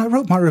 When I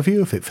wrote my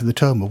review of it for the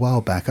tome a while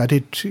back, I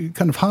did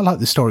kind of highlight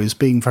the story as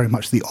being very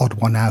much the odd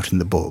one out in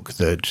the book,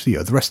 that,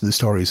 the rest of the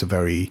stories are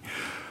very...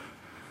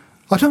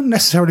 I don't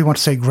necessarily want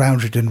to say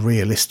grounded and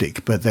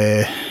realistic, but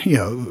they're,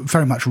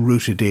 very much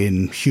rooted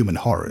in human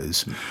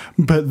horrors.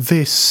 But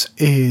this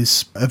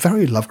is a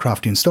very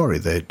Lovecraftian story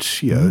that,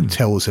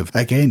 tells of,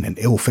 again, an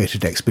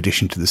ill-fated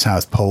expedition to the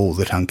South Pole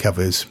that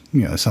uncovers,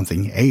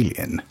 something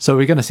alien. So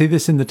we're going to see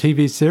this in the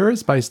TV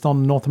series based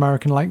on North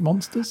American Lake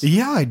Monsters?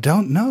 Yeah, I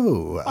don't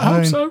know. I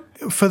hope so.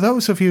 For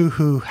those of you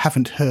who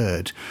haven't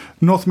heard,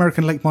 North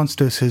American Lake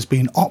Monsters has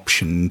been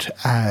optioned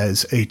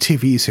as a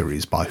TV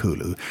series by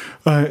Hulu,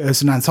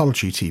 as an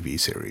anthology TV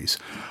series.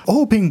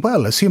 All being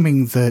well,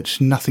 assuming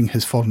that nothing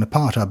has fallen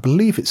apart, I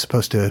believe it's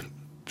supposed to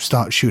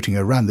start shooting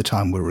around the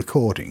time we're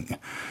recording.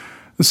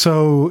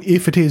 So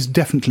if it is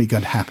definitely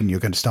going to happen,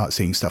 you're going to start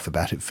seeing stuff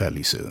about it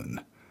fairly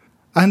soon.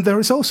 And there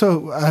is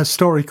also a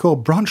story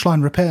called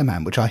Branchline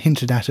Repairman, which I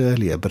hinted at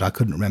earlier, but I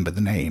couldn't remember the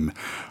name,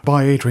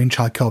 by Adrian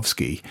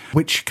Tchaikovsky,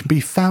 which can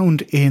be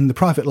found in The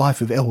Private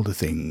Life of Elder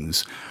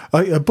Things,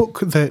 a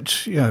book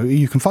that,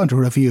 you can find a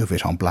review of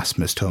it on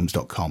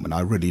blasphemoustomes.com, and I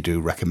really do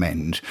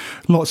recommend.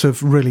 Lots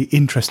of really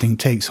interesting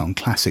takes on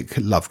classic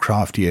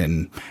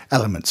Lovecraftian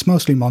elements,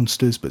 mostly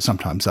monsters, but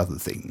sometimes other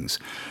things.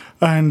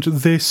 And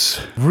this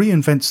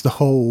reinvents the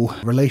whole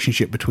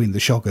relationship between the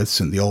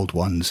Shoggoths and the Old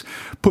Ones,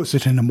 puts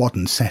it in a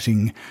modern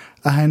setting,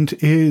 and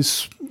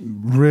is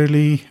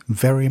really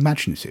very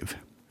imaginative.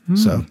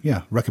 So,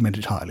 yeah, recommend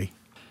it highly.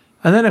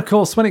 And then, of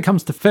course, when it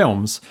comes to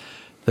films,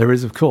 there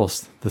is, of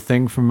course, The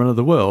Thing from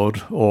Another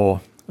World,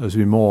 or as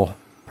we more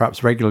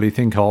perhaps regularly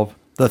think of,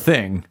 The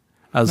Thing.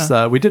 As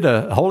we did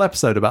a whole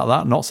episode about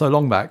that not so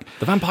long back.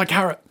 The Vampire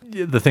Carrot.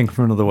 The Thing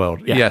from Another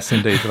World. Yeah. Yes,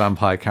 indeed, the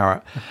vampire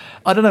carrot.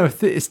 I don't know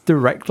if it's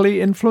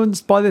directly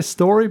influenced by this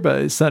story,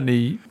 but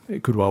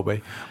it could well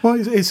be. Well,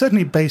 it's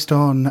certainly based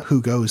on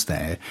Who Goes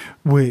There,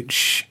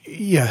 which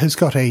has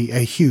got a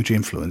huge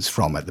influence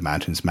from At the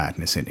Mountain's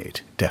Madness in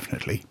it,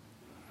 definitely.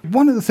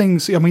 One of the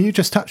things, I mean, you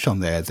just touched on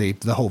there, the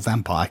whole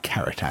vampire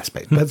carrot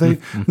aspect, but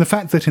the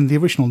fact that in the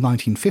original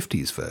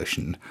 1950s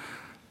version,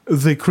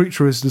 the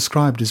creature is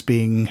described as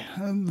being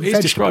It's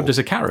described as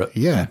a carrot.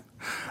 Yeah.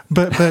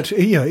 But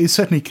it's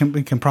certainly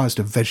comprised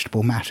of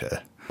vegetable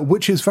matter,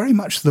 which is very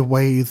much the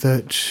way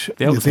that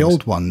the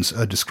old ones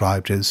are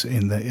described as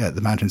in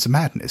the Mountains of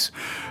Madness.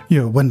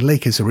 When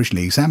Lake is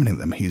originally examining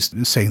them, he's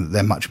saying that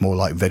they're much more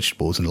like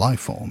vegetables and life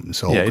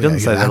forms. Or, He doesn't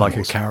say they're like a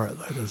animals. carrot,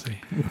 though, does he?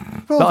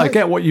 Well, But I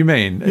get what you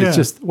mean. It's Yeah.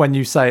 just when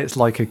you say it's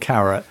like a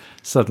carrot,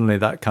 suddenly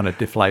that kind of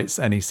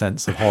deflates any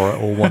sense of horror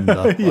or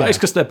wonder. Well, it's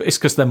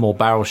because they're more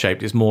barrel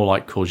shaped. It's more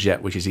like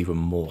courgette, which is even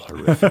more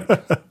horrific.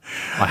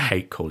 I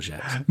hate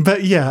courgettes.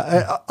 But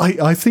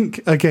I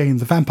think again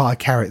the vampire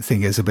carrot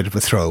thing is a bit of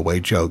a throwaway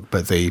joke,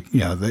 but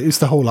it's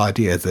the whole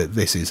idea that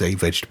this is a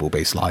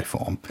vegetable-based life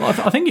form. Well,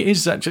 I think it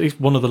is actually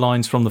one of the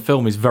lines from the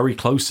film is very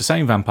close to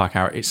saying vampire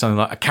carrot. It's something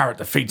like a carrot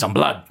that feeds on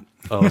blood,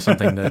 or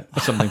something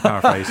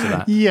paraphrased to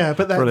that. Yeah,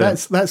 but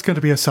Brilliant. that's going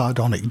to be a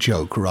sardonic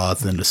joke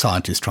rather than a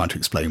scientist trying to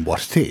explain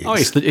what it is. Oh,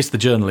 it's the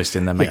journalist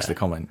in there makes the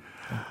comment.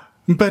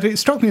 But it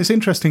struck me as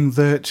interesting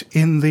that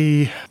in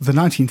the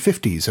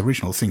 1950s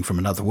original Thing from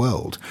Another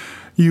World,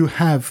 you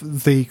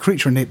have the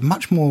creature in it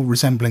much more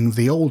resembling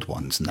the old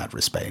ones in that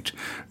respect,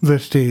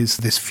 that it is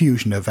this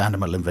fusion of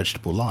animal and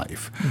vegetable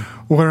life.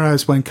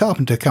 Whereas when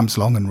Carpenter comes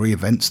along and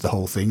reinvents the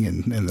whole thing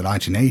in the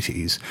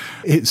 1980s,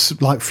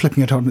 it's like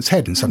flipping it on its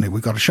head and suddenly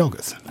we've got a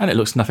Shoggoth. And it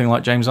looks nothing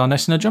like James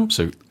Arness in a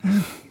jumpsuit.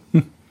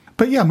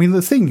 But yeah, I mean,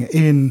 the thing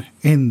in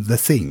The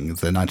Thing,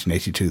 the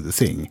 1982 The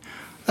Thing,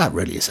 that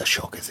really is a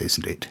Shoggoth,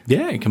 isn't it?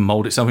 Yeah, it can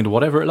mould itself into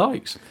whatever it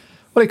likes.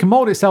 Well, it can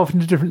mould itself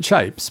into different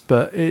shapes,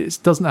 but it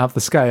doesn't have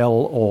the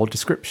scale or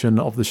description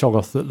of the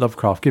Shoggoth that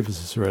Lovecraft gives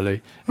us,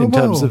 really, in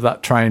terms of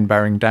that train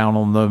bearing down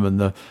on them and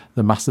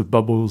the massive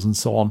bubbles and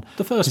so on.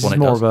 The first This one is it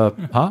more does. of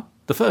a... Huh?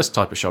 The first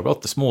type of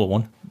Shoggoth, the smaller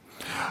one.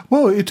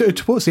 Well,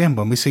 towards the end,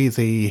 when we see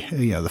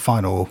the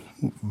final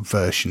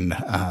version,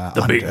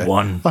 The big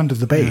one. under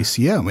the base,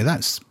 I mean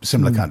that's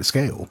similar kind of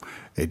scale.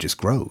 It just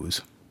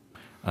grows.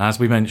 As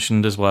we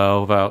mentioned as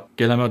well about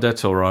Guillermo del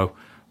Toro,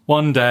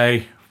 one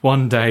day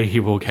he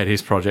will get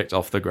his project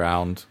off the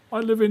ground. I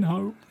live in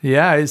hope.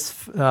 Yeah,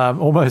 it's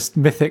almost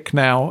mythic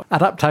now.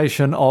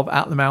 Adaptation of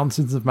At the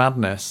Mountains of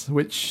Madness,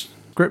 which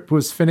script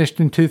was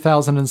finished in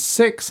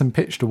 2006 and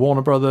pitched to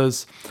Warner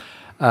Brothers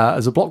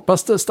as a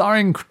blockbuster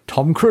starring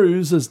Tom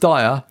Cruise as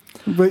Dyer.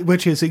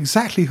 Which is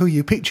exactly who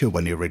you picture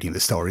when you're reading the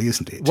story,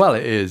 isn't it? Well,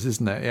 it is,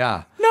 isn't it?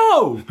 Yeah.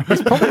 No!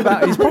 He's probably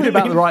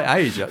about the right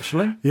age,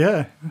 actually.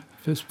 Yeah.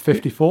 He's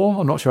 54.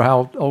 I'm not sure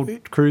how old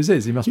Cruise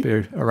is. He must be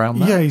around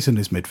that. Yeah, he's in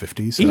his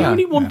mid-50s. He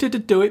only wanted to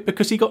do it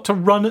because he got to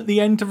run at the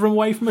end to run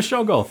away from a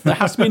Shoggoth. There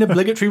has to be an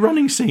obligatory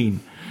running scene.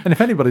 And if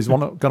anybody's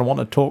going to want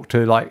to talk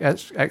to like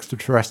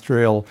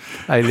extraterrestrial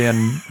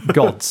alien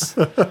gods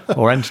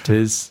or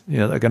entities,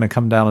 that are going to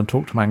come down and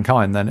talk to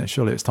mankind, then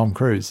surely it's Tom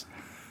Cruise.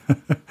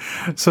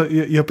 So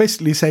you're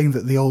basically saying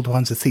that the old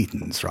ones are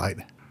Thetans, right?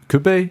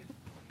 Could be.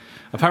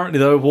 Apparently,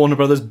 though, Warner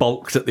Brothers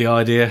balked at the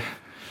idea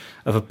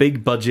of a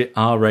big-budget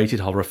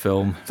R-rated horror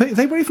film.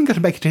 They were even going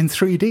to make it in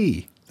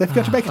 3D. They've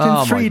got to make it in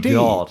Oh 3D. my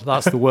God,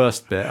 that's the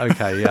worst bit.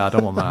 Okay, yeah, I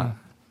don't want that.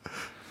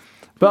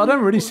 But I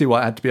don't really see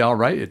why it had to be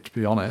R-rated, to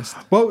be honest.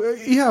 Well,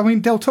 I mean,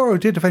 Del Toro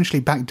did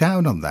eventually back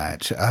down on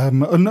that.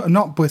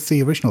 Not with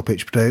the original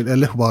pitch, but a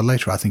little while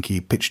later, I think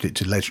he pitched it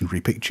to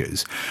Legendary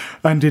Pictures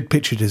and did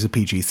pitch it as a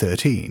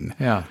PG-13.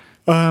 Yeah.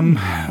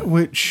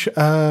 Which...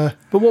 But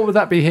what would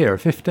that be here, a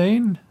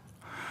 15?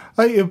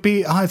 It would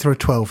be either a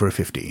 12 or a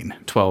 15.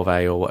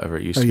 12A or whatever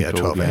it used to be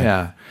called. 12A.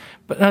 Yeah.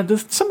 But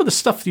some of the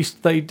stuff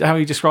how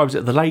he describes it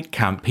at the late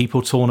camp,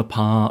 people torn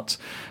apart,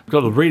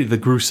 got really the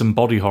gruesome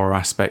body horror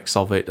aspects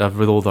of it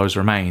with all those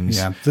remains.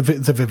 Yeah,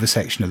 the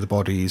vivisection of the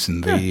bodies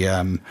and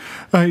the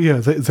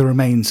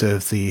remains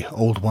of the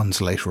old ones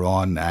later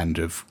on and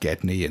of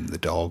Gedney and the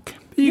dog.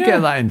 You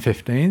get that in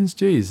 15s.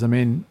 Geez, I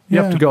mean, you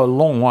have to go a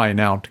long way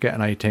now to get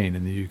an 18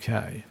 in the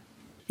UK.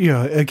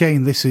 Yeah,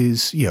 again, this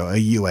is, a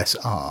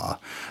USR.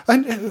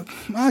 And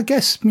I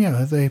guess,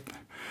 the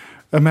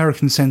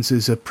American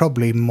censors are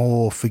probably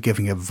more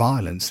forgiving of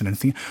violence than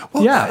anything.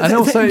 Well, And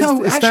also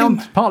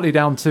it's partly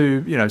down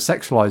to,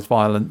 sexualised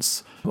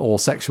violence or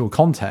sexual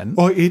content.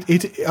 Or it's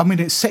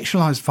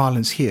sexualised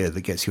violence here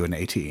that gets you an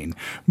 18.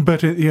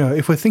 But,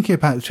 if we're thinking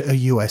about a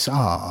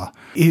USR,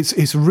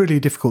 it's really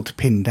difficult to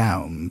pin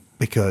down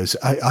because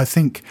I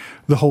think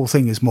the whole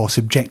thing is more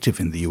subjective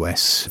in the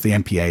US. The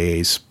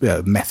MPAA's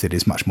method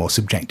is much more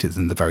subjective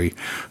than the very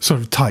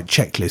sort of tight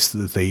checklist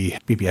that the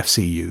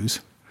BBFC use.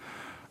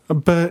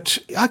 But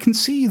I can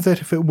see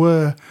that if it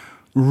were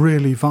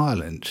really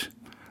violent,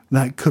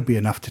 that could be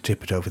enough to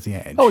tip it over the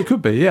edge. Oh, it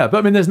could be, yeah. But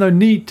I mean, there's no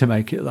need to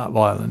make it that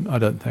violent, I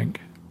don't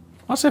think.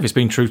 I'd say if it's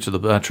been true to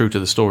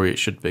the story, it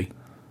should be.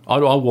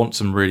 I want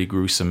some really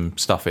gruesome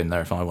stuff in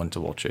there if I want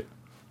to watch it.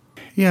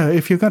 Yeah,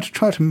 if you're going to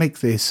try to make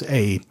this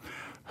a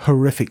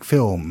horrific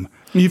film,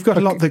 you've got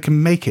a lot that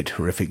can make it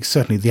horrific.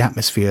 Certainly the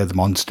atmosphere, the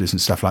monsters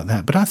and stuff like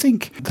that. But I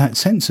think that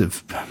sense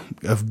of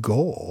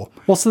gore...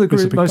 What's the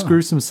is a big most part.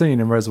 gruesome scene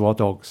in Reservoir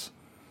Dogs?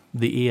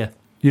 The ear.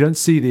 You don't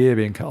see the ear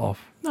being cut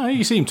off. No,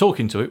 you see him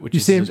talking to it, which You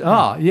is... see him...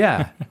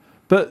 yeah.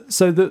 But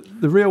so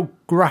the real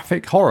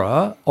graphic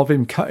horror of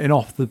him cutting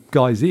off the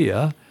guy's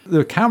ear,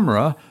 the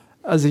camera,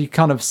 as he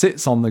kind of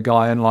sits on the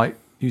guy and like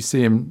you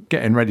see him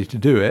getting ready to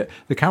do it,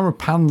 the camera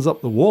pans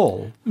up the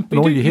wall and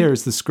all you hear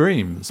is the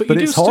screams. But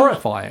you it's do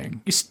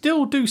horrifying. You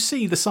still do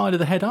see the side of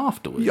the head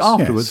afterwards.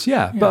 Afterwards,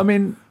 Yes. yeah. But I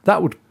mean,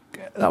 that would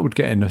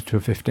get into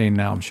a 15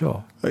 now, I'm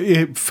sure.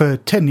 For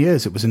 10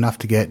 years, it was enough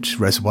to get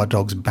Reservoir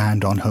Dogs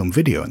banned on home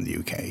video in the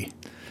UK.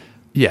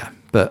 Yeah,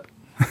 but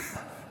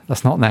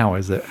that's not now,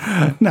 is it?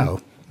 No.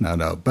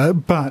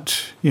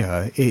 But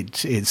yeah,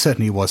 it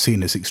certainly was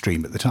seen as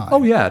extreme at the time.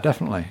 Oh, yeah,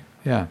 definitely.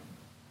 Yeah.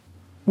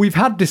 We've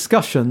had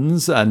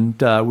discussions and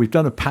we've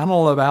done a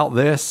panel about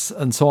this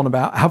and so on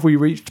about have we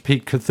reached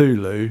peak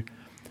Cthulhu?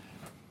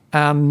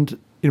 And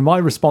my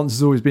response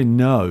has always been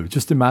no.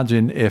 Just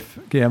imagine if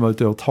Guillermo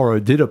del Toro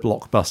did a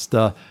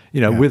blockbuster,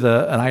 with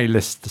an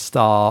A-list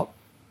star,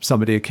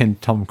 somebody akin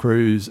to Tom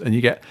Cruise, and you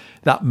get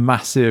that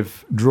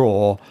massive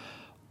draw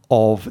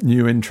of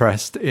new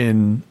interest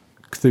in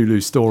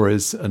Cthulhu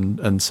stories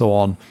and so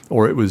on,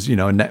 or it was, a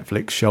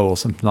Netflix show or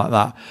something like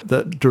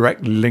that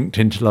directly linked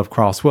into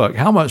Lovecraft's work.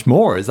 How much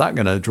more is that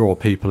going to draw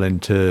people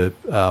into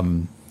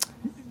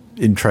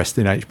interest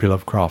in H.P.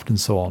 Lovecraft and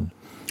so on?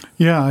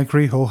 Yeah, I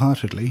agree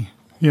wholeheartedly.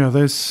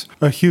 There's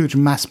a huge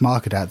mass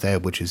market out there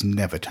which has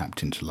never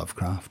tapped into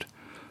Lovecraft.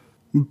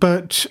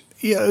 But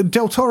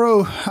Del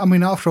Toro,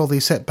 after all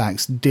these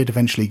setbacks, did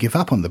eventually give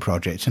up on the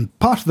project, and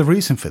part of the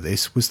reason for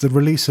this was the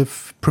release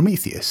of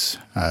Prometheus,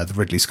 the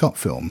Ridley Scott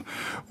film,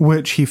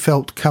 which he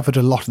felt covered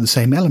a lot of the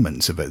same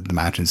elements of The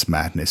Mountains of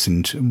Madness,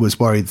 and was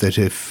worried that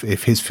if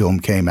his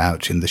film came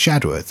out in the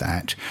shadow of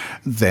that,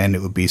 then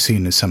it would be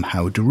seen as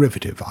somehow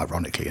derivative,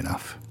 ironically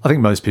enough. I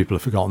think most people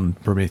have forgotten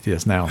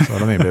Prometheus now, so I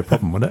don't think it'd be a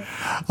problem, would it?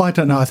 I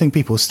don't know, I think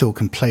people still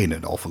complain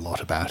an awful lot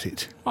about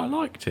it. I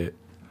liked it.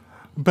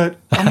 But,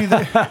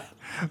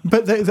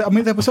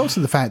 there was also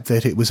the fact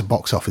that it was a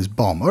box office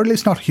bomb, or at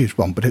least not a huge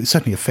bomb, but it was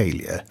certainly a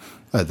failure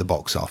at the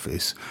box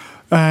office.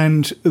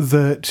 And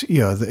that,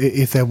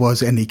 if there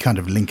was any kind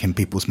of link in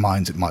people's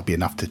minds, it might be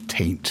enough to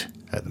taint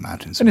The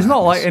Mountains of And it's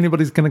not Madness. like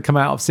anybody's going to come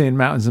out of seeing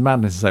Mountains of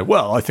Madness and say,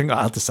 well, I think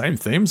that had the same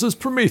themes as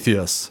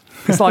Prometheus.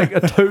 It's like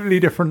a totally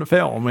different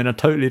film in a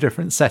totally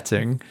different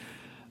setting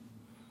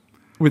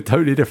with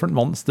totally different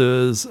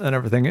monsters and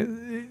everything.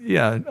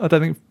 I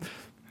don't think...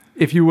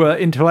 If you were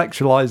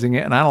intellectualizing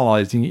it and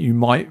analysing it, you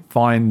might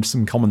find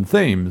some common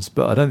themes,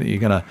 but I don't think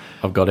you're going to...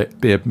 I've got it.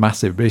 ...be a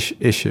massive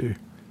issue.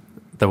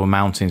 There were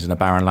mountains in a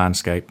barren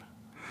landscape.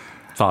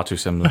 Far too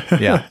similar.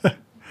 Yeah.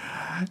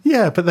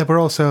 Yeah, but there were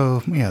also,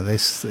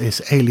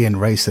 this alien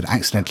race that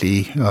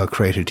accidentally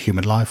created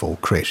human life,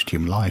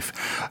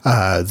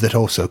 that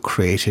also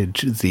created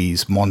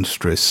these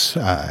monstrous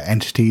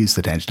entities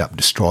that ended up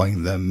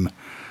destroying them.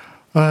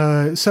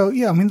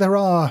 There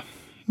are...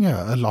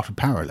 a lot of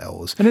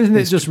parallels. And isn't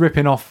it just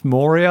ripping off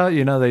Moria?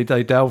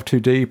 They delve too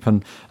deep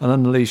and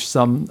unleash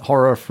some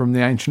horror from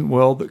the ancient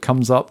world that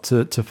comes up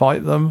to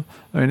fight them.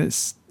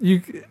 It's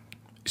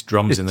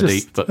drums in the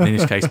deep, but in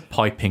this case,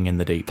 piping in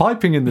the deep.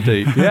 Piping in the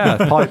deep, yeah.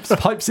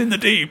 Pipes in the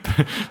deep.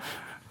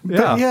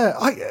 But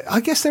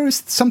I guess there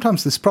is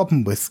sometimes this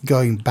problem with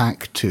going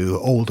back to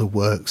older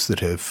works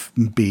that have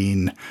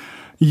been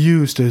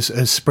used as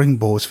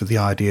springboards for the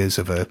ideas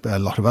of a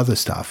lot of other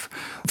stuff.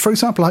 For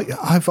example,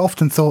 I've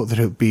often thought that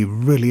it would be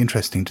really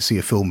interesting to see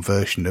a film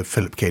version of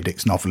Philip K.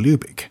 Dick's novel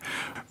Lubick.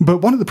 But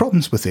one of the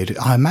problems with it,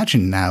 I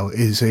imagine now,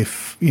 is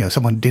if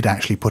someone did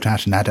actually put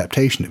out an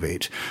adaptation of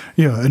it,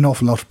 an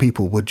awful lot of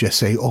people would just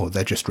say, oh,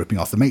 they're just ripping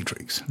off The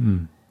Matrix.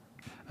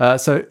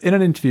 So in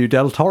an interview,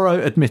 Del Toro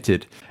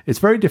admitted, it's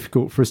very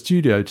difficult for a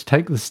studio to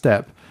take the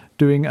step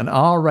doing an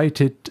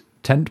R-rated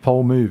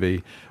tentpole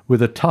movie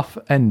with a tough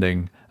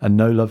ending and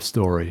no love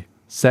story,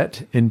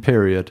 set in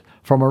period,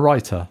 from a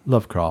writer,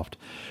 Lovecraft,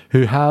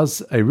 who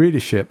has a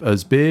readership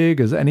as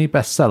big as any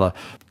bestseller,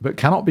 but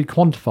cannot be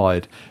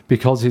quantified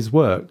because his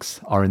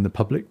works are in the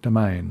public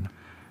domain.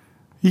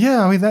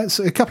 Yeah, that's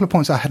a couple of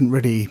points I hadn't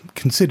really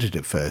considered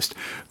at first.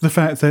 The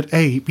fact that,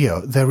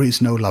 there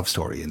is no love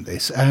story in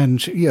this,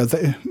 and,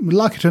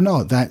 like it or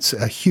not, that's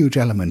a huge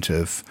element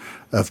of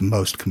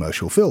most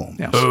commercial films.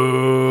 Yeah.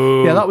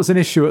 Yeah, that was an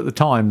issue at the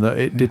time, that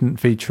it didn't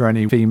feature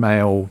any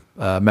female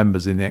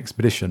members in the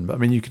expedition, but,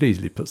 you could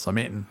easily put some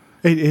in.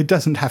 It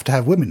doesn't have to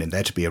have women in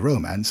there to be a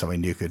romance.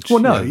 You could... Well,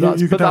 no,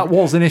 that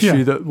was an issue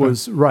Yeah. that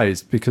was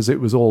raised because it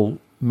was all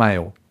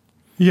male.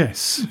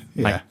 Yes.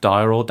 Yeah. Make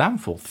Dyer or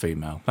Danforth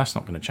female. That's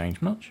not going to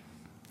change much.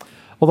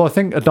 Although I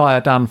think a Dyer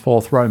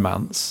Danforth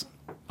romance,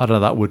 I don't know,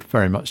 that would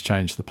very much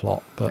change the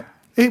plot. But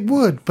It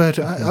would, but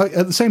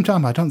at the same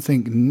time, I don't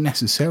think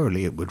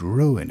necessarily it would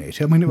ruin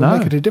it. It would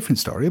make it a different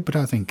story, but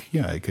I think,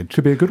 it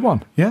could be a good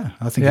one. Yeah,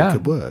 I think it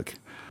could work.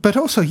 But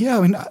also, yeah,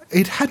 I mean,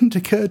 it hadn't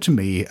occurred to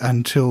me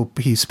until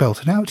he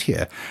spelt it out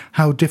here,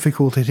 how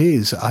difficult it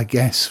is, I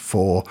guess,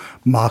 for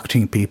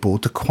marketing people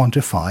to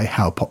quantify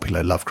how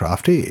popular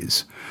Lovecraft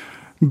is.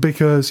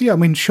 Because, yeah, I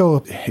mean,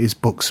 sure, his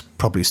books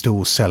probably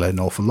still sell an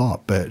awful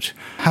lot, but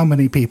how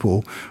many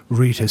people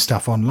read his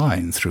stuff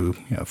online through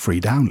free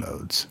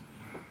downloads?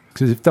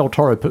 Because if Del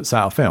Toro puts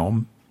out a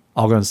film,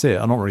 I'll go and see it.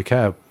 I don't really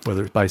care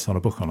whether it's based on a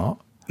book or not.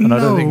 And I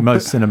don't think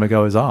most cinema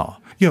goers are.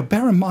 Yeah,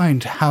 bear in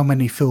mind how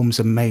many films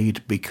are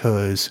made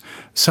because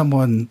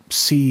someone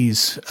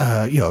sees,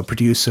 a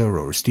producer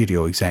or a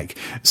studio exec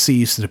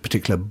sees that a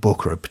particular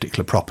book or a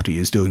particular property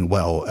is doing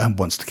well and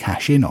wants to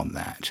cash in on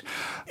that.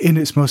 In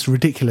its most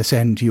ridiculous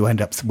end, you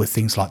end up with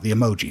things like the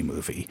Emoji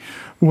Movie,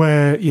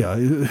 where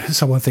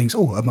someone thinks,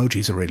 oh,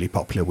 emojis are really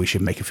popular, we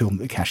should make a film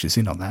that cashes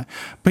in on that.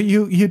 But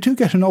you do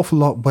get an awful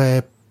lot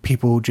where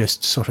people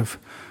just sort of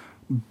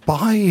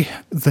buy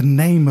the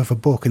name of a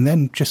book and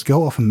then just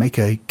go off and make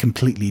a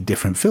completely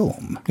different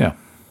film. Yeah.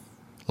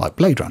 Like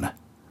Blade Runner.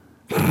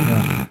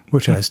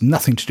 Which has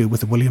nothing to do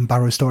with the William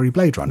Burroughs story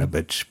Blade Runner,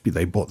 but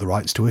they bought the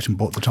rights to it and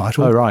bought the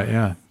title. Oh, right,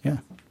 yeah. Yeah.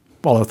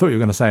 Well, I thought you were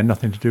going to say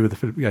nothing to do with the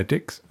Philip K.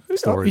 Dick's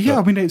story. Yeah,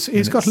 I mean, it's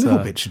got a little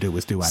bit to do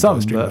with Duane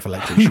Stream of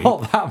Electric Sheep.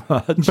 Not that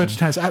much. But it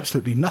has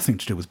absolutely nothing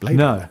to do with Blade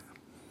Runner.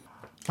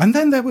 And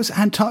then there was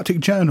Antarctic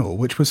Journal,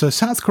 which was a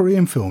South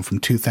Korean film from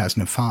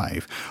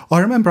 2005. I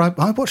remember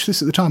I watched this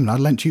at the time and I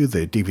lent you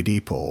the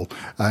DVD, Paul.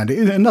 And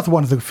another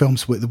one of the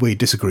films that we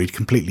disagreed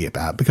completely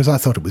about because I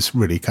thought it was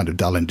really kind of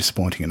dull and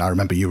disappointing and I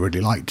remember you really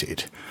liked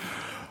it.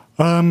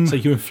 So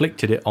you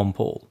inflicted it on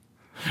Paul?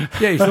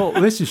 Yeah, you thought,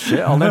 this is shit,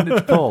 I'll lend it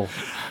to Paul.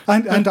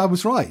 And I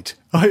was right.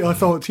 I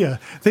thought, yeah.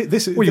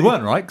 Well, you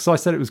weren't right because I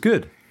said it was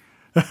good.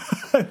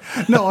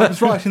 No, I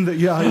was right in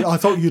that, I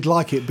thought you'd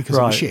like it because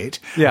it was shit.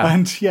 Yeah.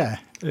 And, yeah.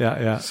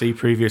 Yeah. See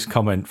previous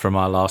comment from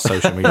our last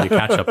social media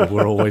catch-up and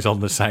we're always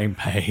on the same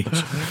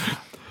page.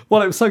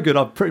 Well, it was so good,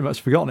 I've pretty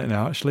much forgotten it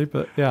now, actually.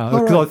 But yeah,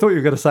 because I thought you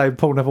were going to say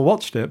Paul never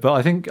watched it. But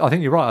I think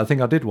you're right. I think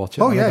I did watch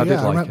it. Oh,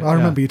 I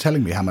remember you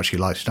telling me how much you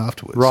liked it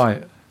afterwards.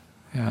 Right.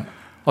 Yeah.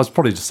 I was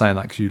probably just saying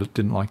that because you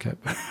didn't like it.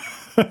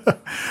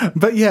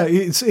 But yeah,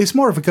 it's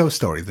more of a ghost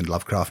story than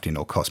Lovecraftian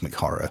or cosmic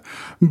horror.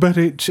 But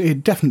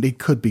it definitely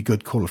could be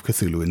good Call of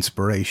Cthulhu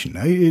inspiration.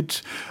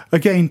 It,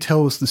 again,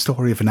 tells the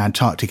story of an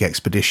Antarctic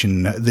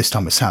expedition, this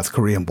time a South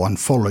Korean one,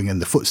 following in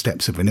the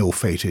footsteps of an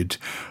ill-fated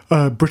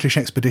British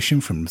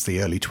expedition from the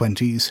early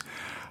 20s.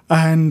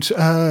 And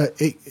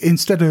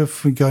instead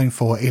of going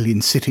for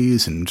alien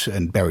cities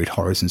and buried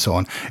horrors and so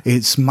on,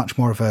 it's much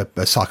more of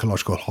a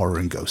psychological horror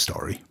and ghost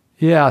story.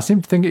 Yeah, I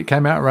seem to think it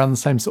came out around the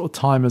same sort of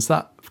time as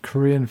that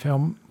Korean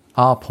film,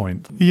 Our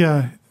Point.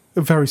 Yeah,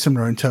 very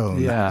similar in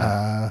tone.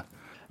 Yeah.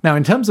 Now,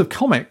 in terms of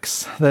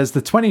comics, there's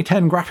the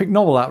 2010 graphic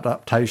novel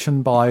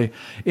adaptation by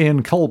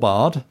Ian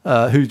Colbard,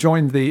 who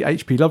joined the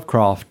H.P.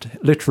 Lovecraft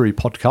literary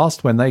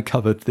podcast when they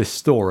covered this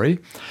story.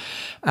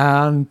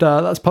 And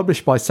that's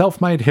published by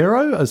Self-Made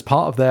Hero as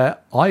part of their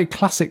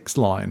iClassics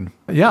line.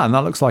 Yeah, and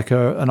that looks like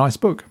a nice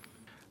book.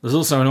 There's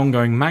also an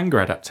ongoing manga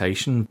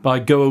adaptation by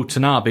Go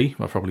Tanabe,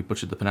 I probably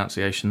butchered the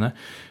pronunciation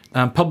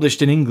there,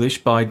 published in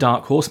English by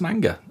Dark Horse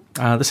Manga.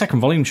 The second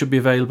volume should be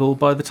available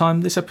by the time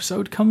this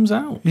episode comes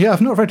out. Yeah,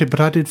 I've not read it, but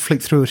I did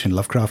flick through it in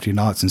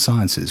Lovecraftian Arts and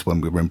Sciences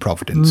when we were in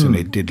Providence, and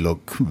it did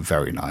look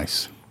very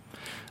nice.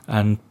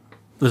 And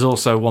there's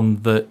also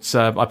one that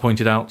I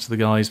pointed out to the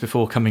guys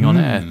before coming on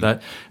air,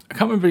 that I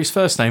can't remember his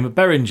first name, but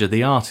Beringer,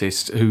 the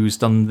artist who's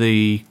done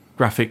the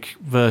graphic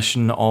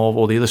version of,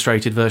 or the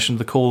illustrated version of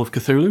The Call of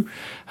Cthulhu,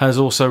 has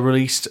also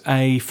released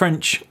a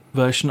French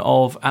version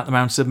of At the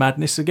Mountains of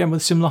Madness, again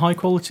with similar high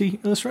quality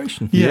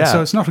illustration. Yeah,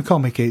 so it's not a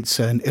comic, it's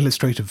an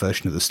illustrated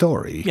version of the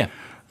story. Yeah.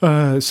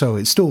 So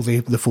it's still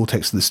the full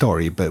text of the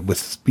story, but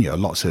with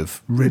lots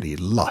of really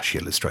lush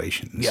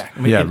illustrations. Yeah,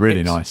 I mean,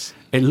 really nice.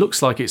 It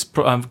looks like it's,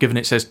 given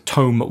it says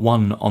Tome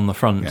 1 on the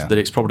front, that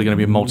it's probably going to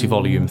be a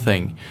multi-volume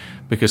thing,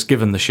 because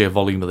given the sheer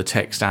volume of the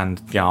text and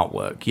the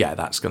artwork,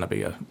 that's going to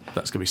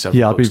be several.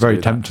 Yeah, I'd be very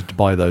tempted to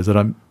buy those. I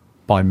don't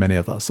buy many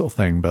of that sort of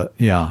thing, but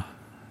yeah.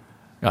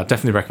 I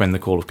definitely recommend The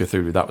Call of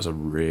Cthulhu. That was a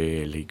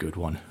really good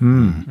one.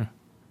 Yeah.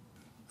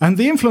 And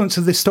the influence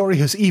of this story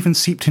has even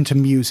seeped into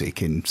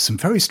music in some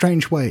very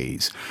strange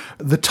ways.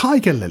 The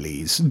Tiger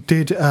Lilies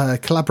did a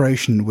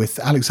collaboration with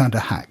Alexander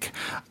Hack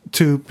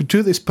to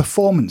do this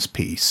performance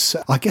piece.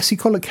 I guess you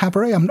call it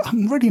cabaret.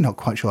 I'm really not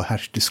quite sure how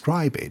to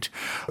describe it,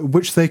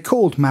 which they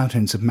called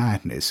Mountains of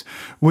Madness,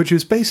 which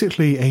is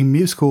basically a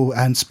musical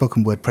and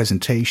spoken word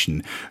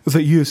presentation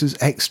that uses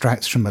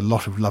extracts from a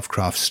lot of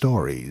Lovecraft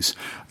stories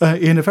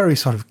in a very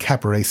sort of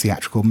cabaret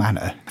theatrical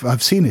manner.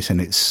 I've seen it and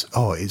it's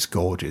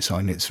gorgeous. I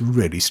mean, it's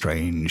really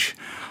strange.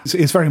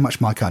 It's very much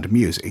my kind of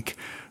music,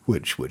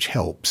 which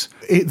helps.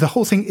 The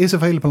whole thing is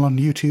available on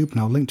YouTube,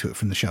 and I'll link to it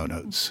from the show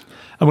notes.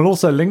 And we'll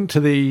also link to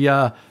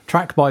the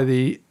track by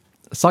the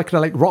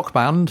psychedelic rock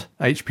band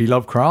H.P.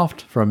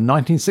 Lovecraft from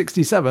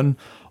 1967,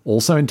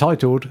 also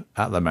entitled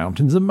At the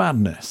Mountains of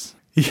Madness.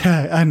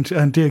 Yeah,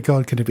 and dear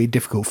God, can it be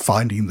difficult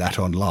finding that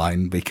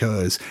online?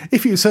 Because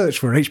if you search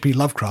for H.P.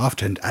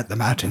 Lovecraft and At the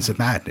Mountains of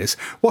Madness,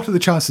 what are the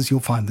chances you'll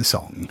find the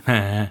song?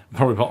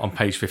 Probably not on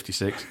page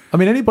 56. I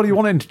mean, anybody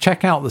wanting to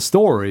check out the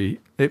story,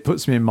 it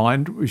puts me in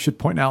mind, we should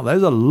point out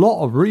there's a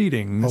lot of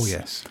readings. Oh,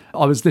 yes.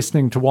 I was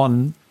listening to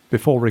one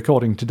before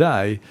recording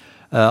today.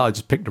 I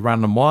just picked a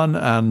random one.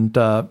 And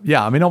I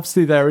mean,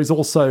 obviously there is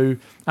also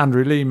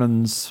Andrew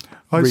Lehman's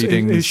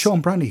readings. It's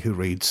Sean Branney who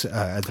reads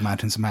At the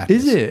Mountains of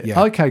Madness. Is it?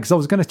 Yeah. Okay, because I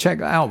was going to check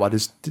that out, but I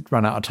just did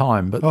run out of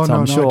time. But Oh, no,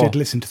 I'm sure I did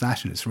listen to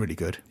that and it's really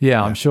good.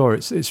 Yeah, I'm sure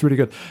it's really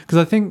good. Because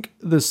I think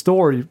the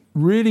story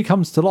really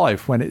comes to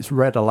life when it's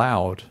read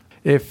aloud.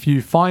 If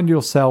you find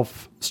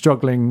yourself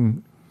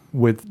struggling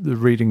with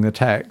reading the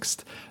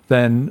text,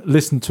 then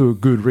listen to a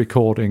good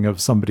recording of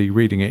somebody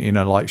reading it,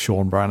 like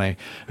Sean Branney,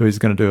 who is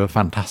going to do a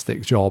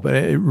fantastic job.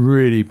 It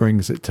really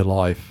brings it to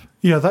life.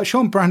 Yeah, that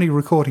Sean Branney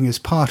recording is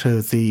part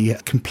of the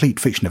complete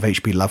fiction of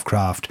H.P.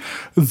 Lovecraft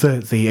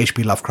that the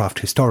H.P. Lovecraft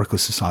Historical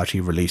Society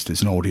released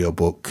as an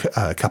audiobook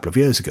a couple of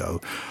years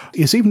ago.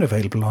 It's even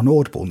available on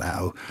Audible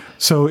now.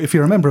 So if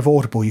you're a member of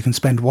Audible, you can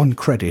spend 1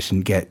 credit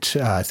and get,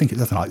 I think it's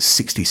something like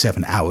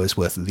 67 hours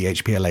worth of the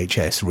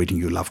HPLHS reading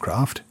you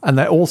Lovecraft. And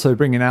they're also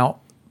bringing out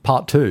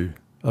part 2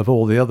 of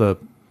all the other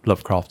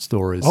Lovecraft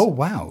stories. Oh,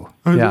 wow.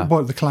 Yeah.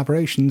 What, the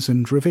collaborations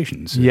and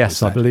revisions?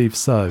 Yes, I believe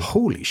so.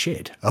 Holy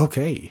shit.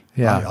 Okay.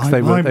 Yeah, 'cause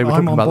they were I'm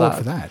talking on about board that.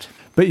 for that.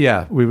 But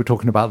yeah, we were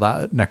talking about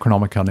that at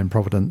Necronomicon in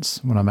Providence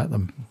when I met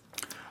them.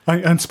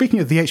 And speaking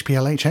of the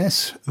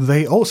HPLHS,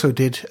 they also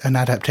did an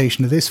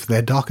adaptation of this for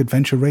their Dark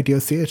Adventure Radio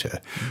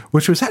Theatre,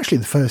 which was actually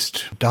the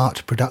first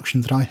Dart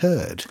production that I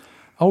heard.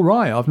 Oh,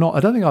 right. I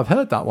don't think I've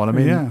heard that one. I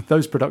mean, Yeah.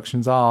 those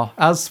productions are,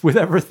 as with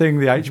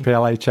everything the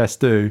HPLHS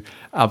do,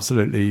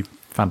 absolutely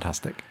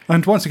fantastic.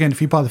 And once again,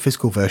 if you buy the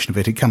physical version of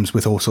it, it comes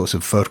with all sorts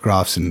of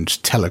photographs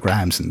and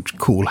telegrams and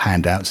cool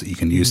handouts that you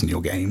can use in your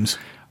games.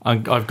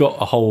 I've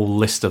got a whole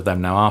list of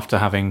them now after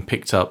having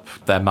picked up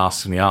their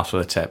Masks in the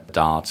Arthurotep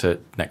Dart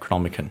at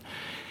Necronomicon.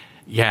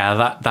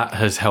 Yeah, that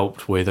has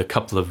helped with a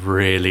couple of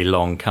really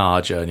long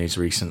car journeys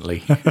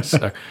recently.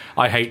 So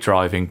I hate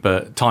driving,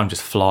 but time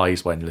just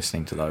flies when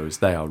listening to those.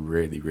 They are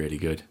really, really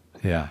good.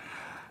 Yeah.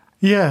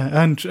 Yeah,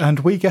 and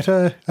we get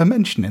a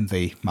mention in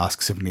the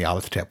Masks of the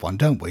Arthurotep one,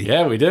 don't we?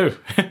 Yeah, we do.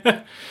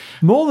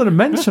 More than a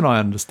mention, I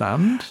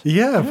understand.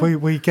 Yeah,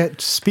 we get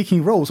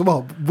speaking roles.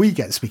 Well, we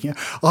get speaking.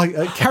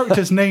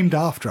 Characters named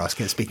after us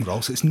get speaking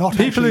roles. It's not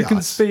People who actually can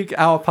us. speak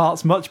our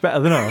parts much better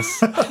than us.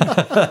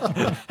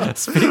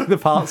 Speak the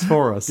parts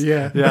for us.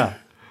 Yeah. Yeah.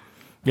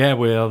 Yeah,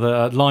 we are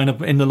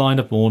in the line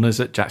of mourners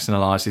at Jackson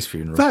Elias's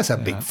funeral. That's a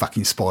big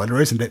fucking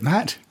spoiler, isn't it,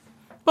 Matt?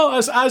 Well,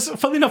 as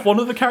funnily enough, one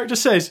of the characters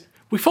says,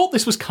 we thought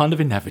this was kind of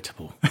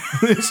inevitable,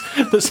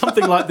 that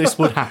something like this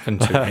would happen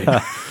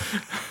to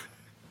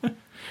me.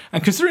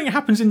 And considering it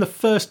happens in the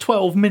first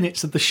 12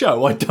 minutes of the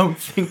show, I don't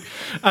think,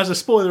 as a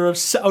spoiler of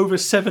over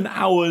 7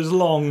 hours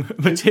long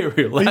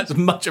material, that's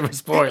much of a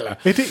spoiler.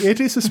 It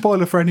is a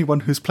spoiler for anyone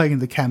who's playing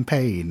the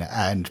campaign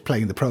and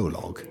playing the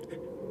prologue.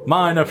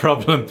 Minor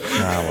problem.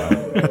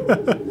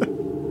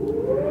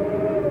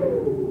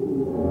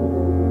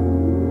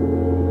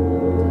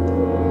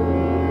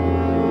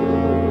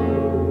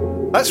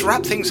 Let's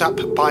wrap things up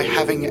by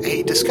having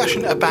a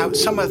discussion about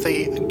some of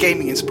the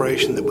gaming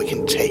inspiration that we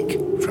can take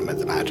from At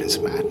the Mountains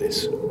of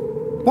Madness.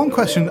 One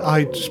question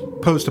I'd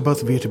pose to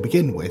both of you to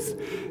begin with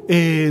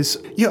is,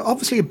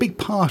 obviously a big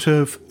part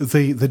of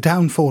the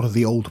downfall of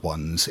the old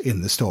ones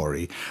in the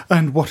story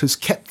and what has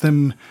kept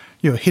them,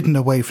 hidden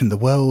away from the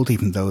world,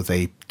 even though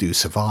they do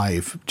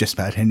survive just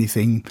about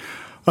anything,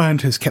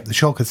 and has kept the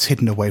Shoggoths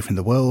hidden away from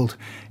the world,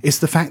 is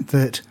the fact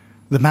that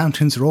the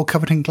mountains are all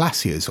covered in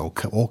glaciers or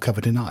all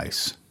covered in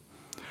ice.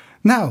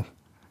 Now,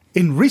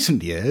 in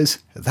recent years,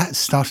 that's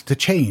started to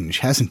change,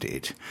 hasn't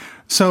it?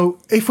 So,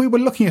 if we were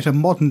looking at a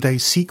modern-day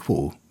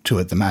sequel to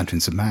At the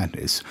Mountains of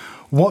Madness,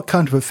 what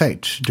kind of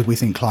effect do we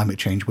think climate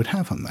change would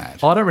have on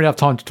that? I don't really have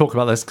time to talk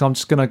about this because I'm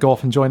just going to go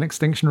off and join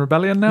Extinction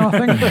Rebellion now, I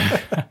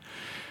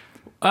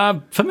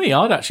think. For me,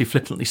 I'd actually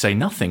flippantly say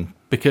nothing,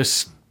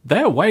 because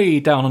they're way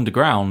down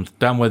underground,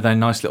 down where their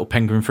nice little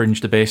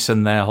penguin-fringed abyss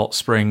and their hot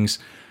springs.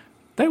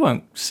 They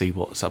won't see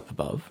what's up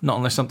above, not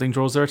unless something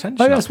draws their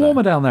attention. Oh, yeah, it's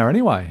warmer down there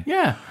anyway.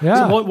 Yeah.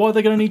 Yeah. So why are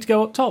they going to need to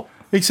go up top?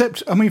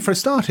 Except, for a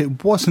start,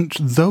 it wasn't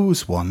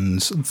those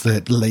ones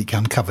that Lake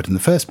uncovered in the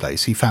first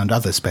place. He found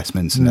other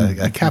specimens in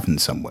a cavern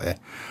somewhere.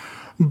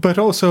 But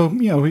also,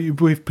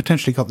 we've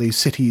potentially got these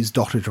cities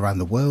dotted around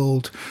the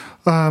world.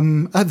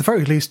 At the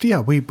very least,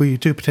 we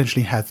do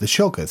potentially have the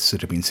Shoggoths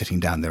that have been sitting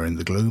down there in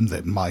the gloom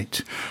that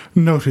might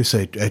notice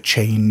a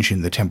change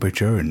in the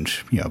temperature and,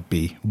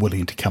 be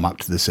willing to come up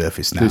to the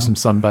surface now. Do some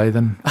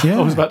sunbathing. Yeah.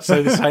 I was about to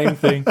say the same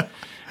thing.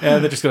 Yeah,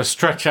 they're just going to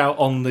stretch out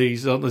on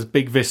these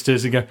big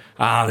vistas and go,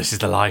 this is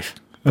the life.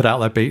 Put out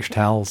their beach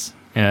towels.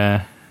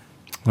 Yeah.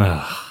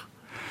 Ugh.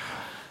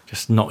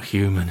 Just not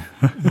human.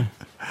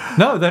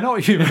 No, they're not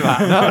human, Matt.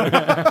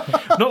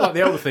 No. Not like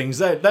the older things.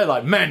 They're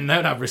like men. They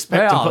don't have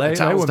respect. They and are. put the They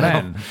towels were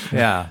down. men.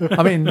 Yeah.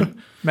 I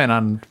mean, men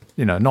and,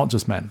 not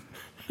just men.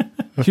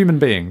 Human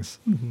beings.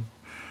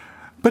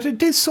 But it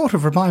did sort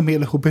of remind me a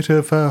little bit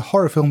of a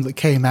horror film that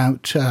came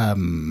out,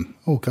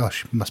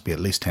 must be at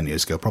least 10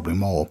 years ago, probably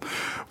more,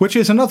 which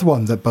is another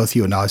one that both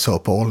you and I saw,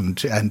 Paul,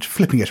 and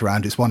flipping it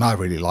around, it's one I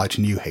really liked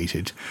and you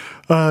hated,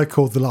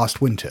 called The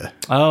Last Winter.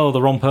 Oh,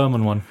 the Ron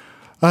Perlman one.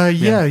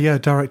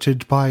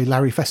 Directed by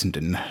Larry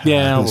Fessenden,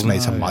 who's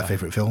made some of my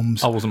favourite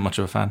films. I wasn't much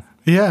of a fan.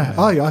 Yeah,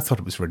 I thought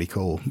it was really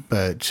cool.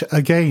 But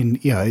again,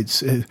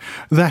 it's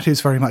that is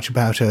very much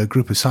about a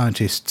group of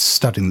scientists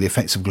studying the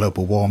effects of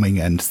global warming,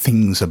 and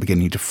things are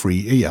beginning to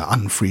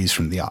unfreeze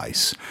from the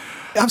ice.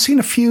 I've seen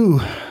a few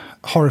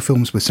horror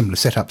films with similar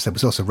setups. There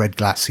was also Red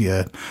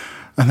Glacier,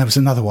 and there was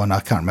another one,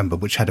 I can't remember,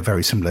 which had a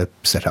very similar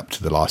setup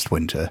to The Last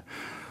Winter,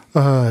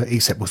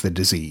 except with the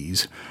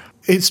disease.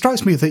 It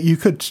strikes me that you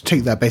could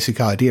take that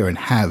basic idea and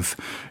have,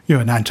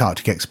 an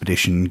Antarctic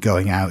expedition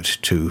going out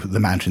to the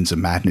Mountains of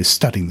Madness,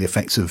 studying the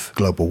effects of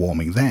global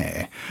warming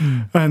there,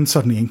 and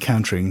suddenly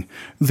encountering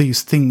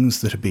these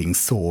things that are being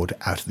thawed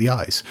out of the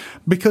ice.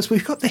 Because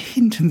we've got the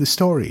hint in the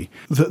story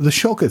that the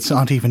Shoggoths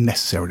aren't even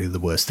necessarily the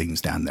worst things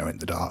down there in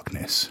the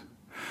darkness.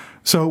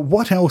 So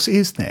what else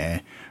is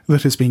there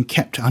that has been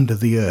kept under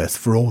the earth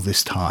for all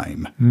this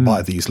time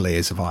by these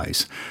layers of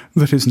ice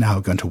that is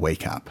now going to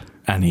wake up?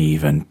 An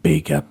even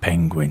bigger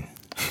penguin.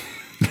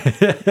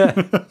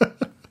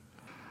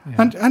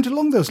 And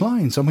along those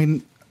lines, I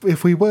mean,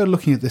 if we were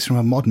looking at this from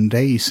a modern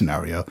day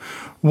scenario,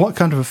 what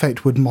kind of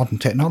effect would modern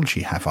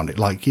technology have on it?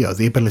 Like,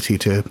 the ability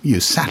to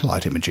use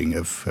satellite imaging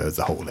of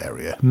the whole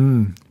area.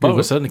 Well, it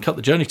would certainly cut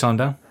the journey time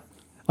down.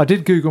 I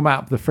did Google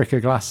Map the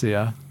Fricker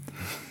Glacier.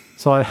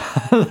 So I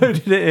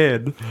loaded it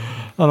in,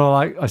 and I'm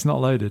like, it's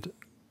not loaded.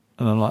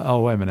 And I'm like, oh,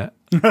 wait a minute.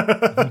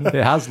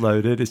 It has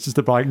loaded. It's just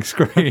a blank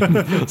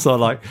screen. So I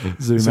like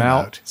zoom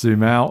out.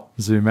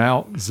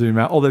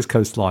 Oh, there's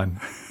coastline.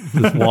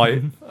 There's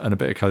white and a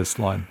bit of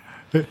coastline.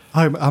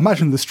 I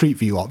imagine the street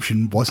view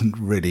option wasn't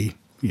really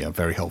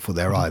very helpful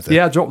there either.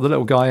 Yeah, I dropped the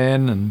little guy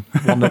in and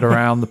wandered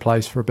around the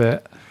place for a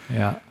bit.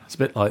 Yeah. It's a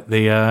bit like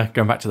the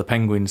going back to the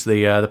penguins,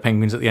 the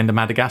penguins at the end of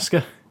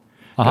Madagascar.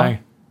 Uh-huh.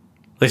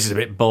 This is a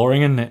bit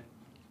boring, isn't it?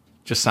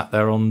 Just sat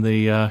there on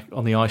the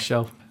ice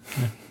shelf.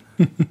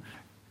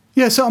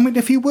 Yeah, so I mean,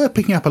 if you were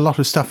picking up a lot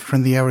of stuff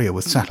from the area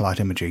with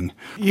satellite imaging,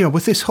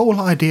 with this whole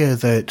idea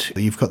that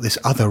you've got this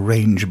other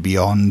range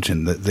beyond,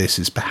 and that this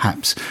is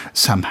perhaps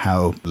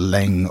somehow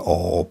Leng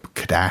or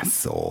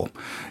Kadath or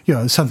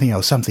something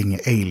else, something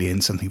alien,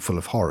 something full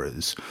of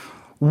horrors,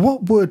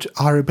 what would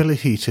our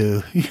ability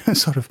to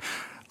sort of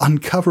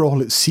uncover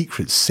all its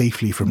secrets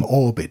safely from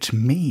orbit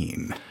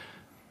mean?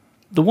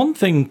 The one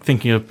thing,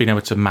 thinking of being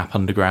able to map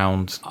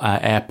underground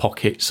air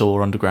pockets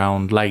or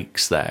underground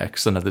lakes there,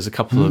 because I know there's a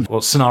couple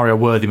of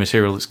scenario-worthy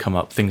material that's come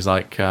up, things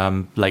like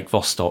Lake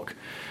Vostok,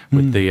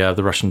 with the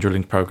Russian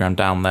drilling program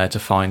down there to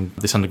find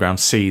this underground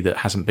sea that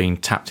hasn't been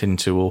tapped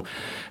into or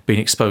been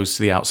exposed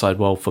to the outside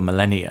world for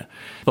millennia.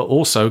 But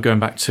also, going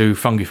back to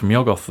fungi from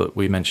Yuggoth that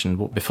we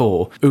mentioned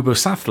before,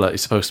 Ubosathla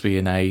is supposed to be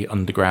in a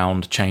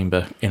underground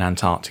chamber in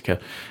Antarctica,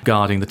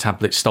 guarding the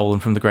tablets stolen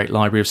from the Great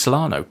Library of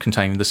Solano,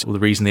 containing the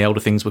reason the elder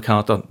things were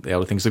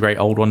the great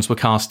old ones were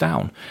cast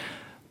down.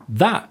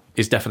 That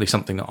is definitely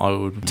something that I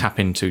would tap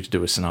into to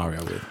do a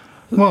scenario with.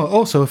 Well,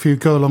 also, if you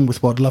go along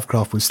with what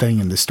Lovecraft was saying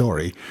in this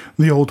story,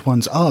 the old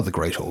ones are the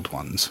great old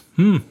ones.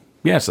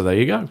 Yeah, so there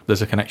you go.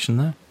 There's a connection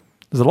there.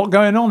 There's a lot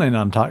going on in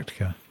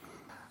Antarctica.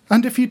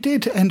 And if you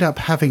did end up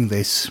having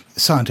this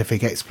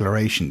scientific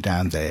exploration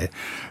down there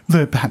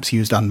that perhaps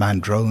used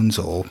unmanned drones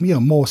or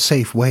more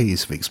safe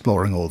ways of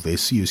exploring all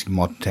this using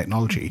modern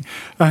technology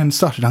and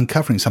started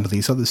uncovering some of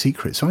these other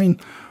secrets, I mean,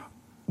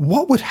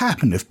 what would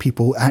happen if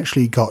people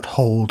actually got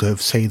hold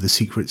of, say, the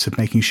secrets of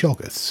making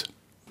Shoggoths?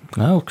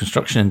 Well,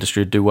 construction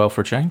industry would do well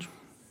for a change.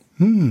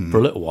 For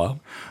a little while.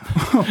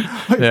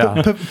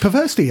 Yeah.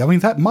 Perversely, I mean,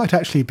 that might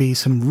actually be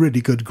some really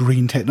good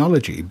green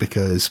technology,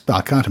 because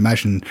I can't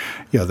imagine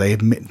they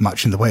emit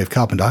much in the way of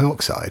carbon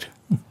dioxide.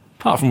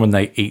 Apart from when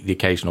they eat the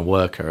occasional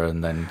worker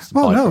and then...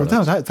 Well, no,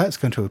 that's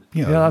going to...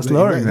 that's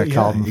lowering their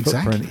carbon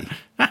footprint.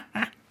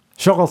 Exactly.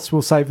 Shoggoths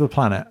will save the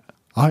planet.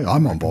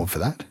 I'm on board for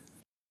that.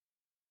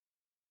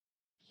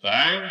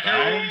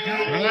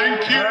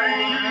 Thank you.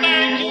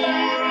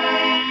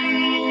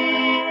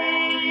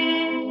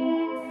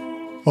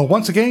 Well,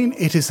 once again,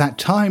 it is that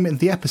time in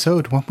the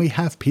episode when we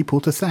have people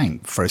to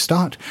thank. For a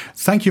start,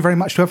 thank you very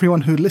much to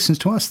everyone who listens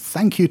to us.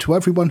 Thank you to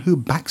everyone who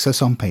backs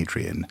us on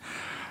Patreon.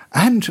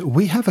 And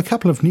we have a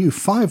couple of new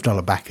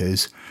 $5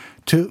 backers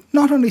to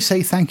not only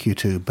say thank you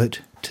to,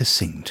 but to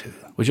sing to.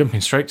 We're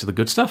jumping straight to the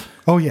good stuff?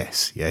 Oh,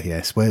 yes.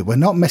 Yes. We're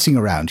not messing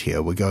around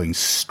here. We're going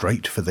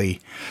straight for the...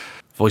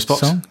 Voice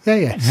box? Song?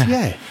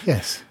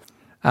 Yes.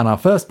 And our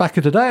first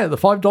backer today at the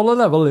 $5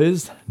 level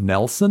is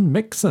Nelson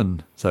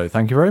Mixon. So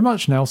thank you very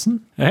much,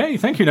 Nelson. Hey,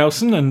 thank you,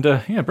 Nelson, and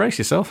brace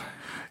yourself.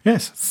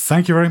 Yes,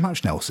 thank you very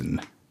much, Nelson.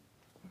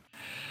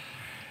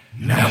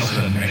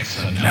 Nelson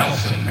Mixon,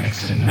 Nelson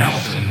Mixon,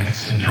 Nelson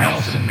Mixon,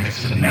 Nelson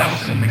Mixon,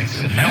 Nelson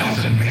Mixon,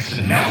 Nelson Mixon,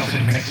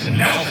 Nelson Mixon,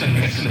 Nelson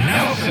Mixon,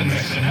 Nelson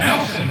Mixon,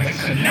 Nelson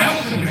Mixon,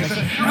 Nelson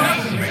Mixon,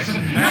 Nelson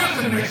Mixon, Nelson Mixon,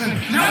 Nelson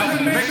Mixon,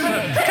 Nelson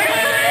Mixon.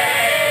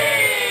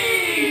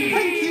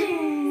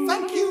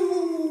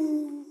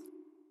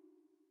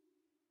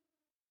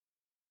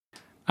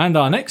 And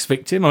our next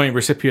victim,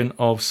 recipient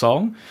of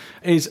song,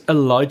 is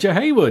Elijah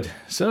Hayward.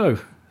 So,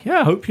 yeah,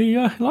 I hope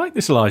you like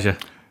this, Elijah.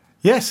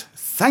 Yes,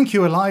 thank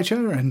you,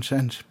 Elijah,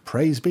 and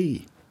praise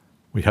be.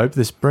 We hope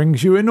this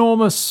brings you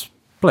enormous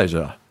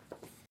pleasure.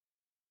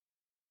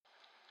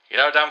 You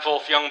know,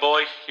 Danforth, young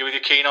boy, you with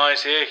your keen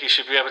eyes here, you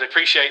should be able to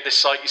appreciate this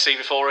sight you see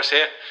before us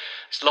here.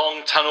 This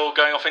long tunnel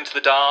going off into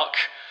the dark.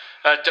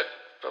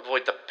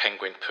 Avoid the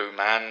penguin poo,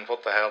 man.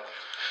 What the hell?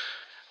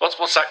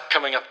 What's that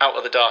coming up out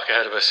of the dark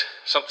ahead of us?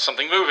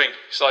 Something moving.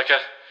 It's like a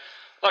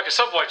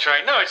subway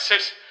train. No, it's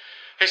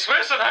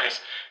where's the name?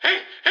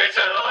 It's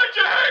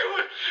Elijah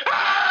Hayward.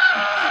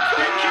 Ah!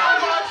 Thank you,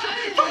 Elijah.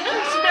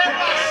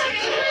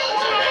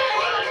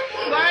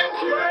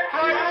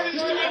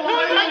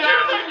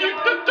 Thank you.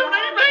 Don't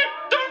eat me.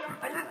 Don't.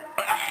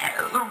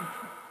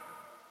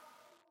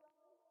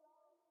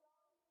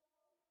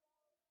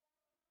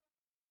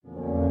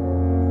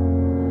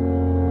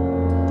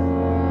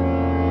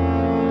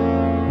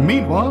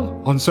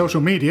 Meanwhile, on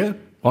social media...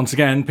 Once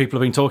again, people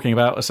have been talking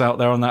about us out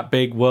there on that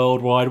big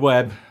World Wide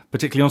Web,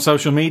 particularly on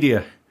social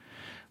media.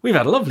 We've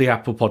had a lovely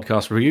Apple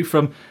Podcast review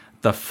from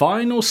The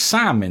Final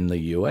Sam in the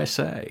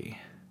USA,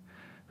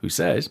 who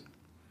says,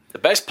 "The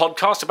best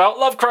podcast about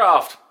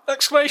Lovecraft! ! I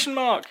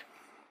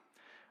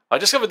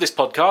discovered this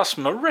podcast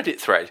from a Reddit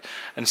thread,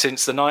 and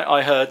since the night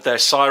I heard their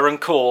siren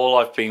call,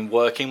 I've been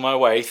working my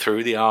way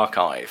through the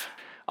archive.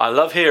 I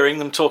love hearing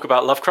them talk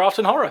about Lovecraft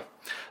and horror.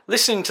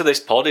 Listening to this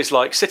pod is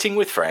like sitting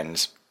with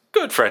friends.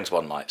 Good friends,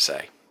 one might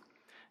say.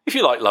 If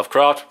you like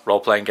Lovecraft,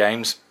 role-playing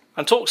games,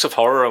 and talks of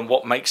horror and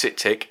what makes it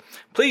tick,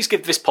 please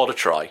give this pod a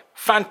try.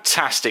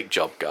 Fantastic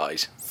job,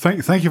 guys."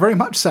 Thank you very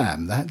much,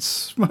 Sam.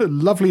 That's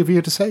lovely of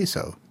you to say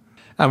so.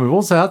 And we've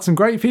also had some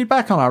great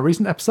feedback on our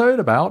recent episode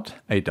about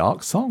A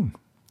Dark Song.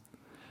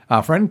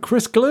 Our friend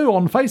Chris Glue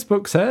on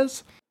Facebook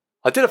says,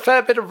 I did a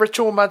fair bit of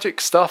ritual magic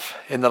stuff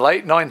in the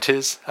late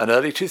 90s and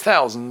early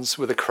 2000s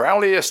with a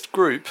Crowleyist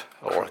group,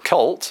 or a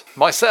cult,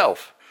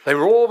 myself. They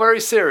were all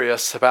very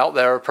serious about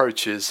their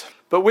approaches,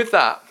 but with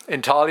that,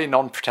 entirely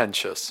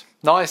non-pretentious.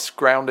 Nice,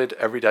 grounded,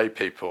 everyday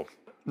people.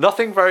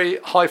 Nothing very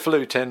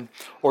highfalutin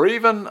or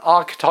even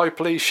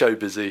archetypally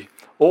showbizy,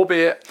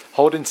 albeit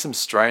holding some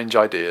strange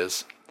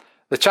ideas.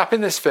 The chap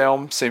in this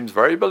film seems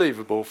very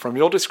believable from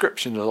your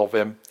description of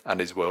him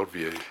and his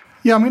worldview.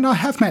 Yeah, I mean, I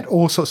have met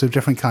all sorts of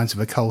different kinds of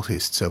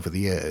occultists over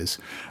the years,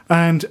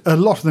 and a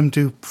lot of them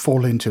do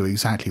fall into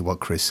exactly what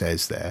Chris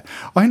says there.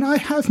 I mean, I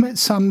have met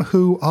some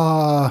who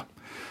are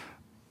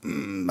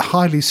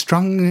highly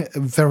strung,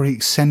 very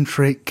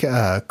eccentric,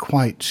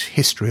 quite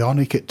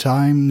histrionic at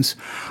times.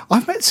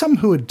 I've met some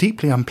who are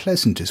deeply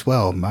unpleasant as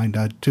well.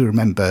 I do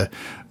remember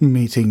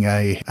meeting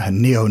a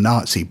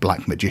neo-Nazi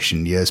black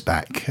magician years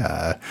back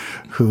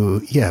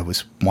who,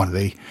 was one of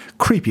the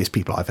creepiest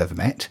people I've ever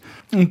met.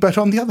 But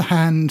on the other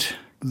hand,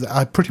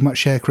 I pretty much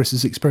share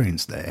Chris's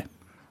experience there.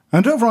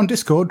 And over on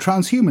Discord,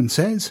 Transhuman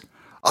says,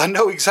 I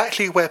know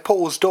exactly where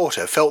Paul's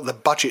daughter felt the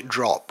budget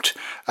dropped,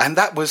 and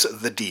that was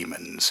the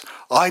demons.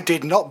 I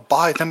did not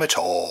buy them at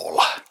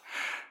all.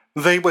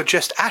 They were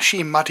just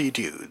ashy, muddy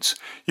dudes.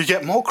 You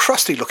get more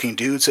crusty-looking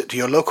dudes at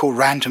your local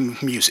random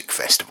music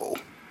festival.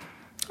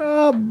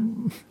 I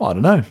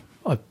don't know.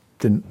 I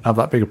didn't have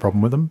that big a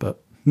problem with them,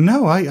 but...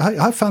 No,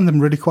 I found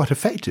them really quite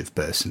effective,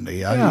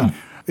 personally.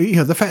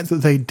 The fact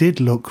that they did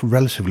look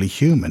relatively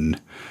human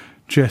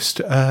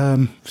just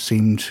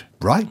seemed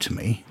right to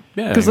me.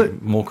 Yeah, because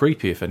more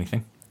creepy, if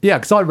anything. Yeah,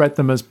 because I read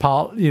them as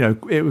part,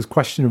 it was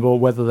questionable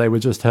whether they were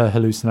just her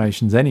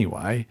hallucinations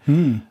anyway.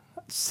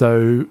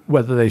 So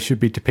whether they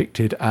should be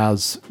depicted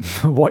as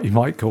what you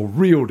might call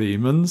real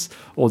demons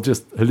or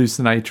just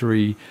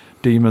hallucinatory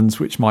demons,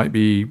 which might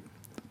be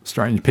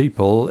strange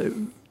people,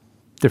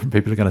 different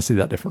people are going to see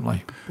that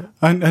differently.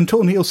 And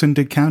Tor Nielsen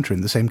did counter in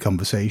the same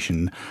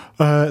conversation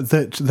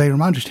that they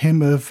reminded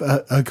him of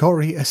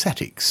Agori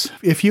ascetics.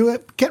 If you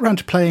get around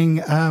to playing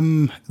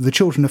The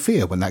Children of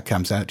Fear when that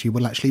comes out, you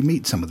will actually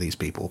meet some of these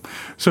people.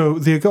 So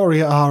the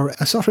Agori are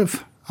a sort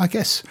of, I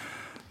guess,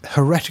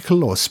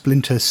 heretical or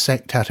splinter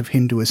sect out of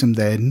Hinduism.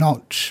 They're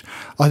not...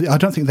 I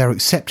don't think they're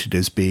accepted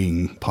as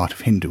being part of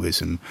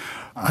Hinduism.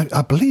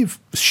 I believe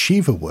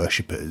Shiva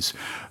worshippers.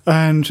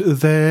 And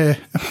they're...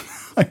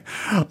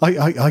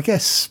 I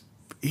guess,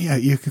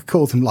 you could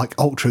call them like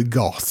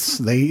ultra-goths.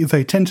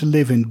 They tend to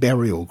live in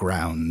burial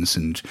grounds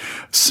and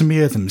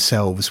smear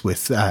themselves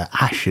with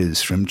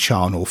ashes from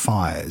charnel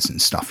fires and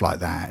stuff like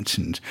that.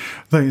 And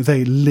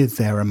they live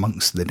there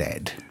amongst the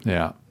dead.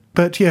 Yeah.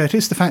 But it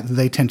is the fact that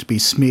they tend to be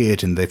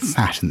smeared in the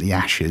fat and the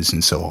ashes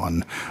and so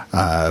on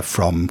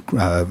from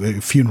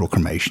funeral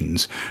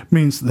cremations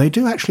means they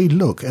do actually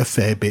look a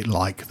fair bit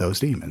like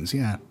those demons,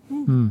 yeah.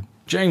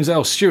 James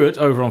L. Stewart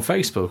over on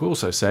Facebook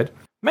also said,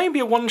 maybe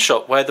a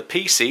one-shot where the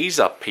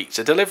PCs are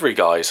pizza delivery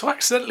guys who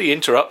accidentally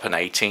interrupt an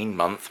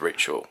 18-month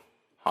ritual.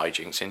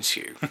 Hijinks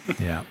ensue.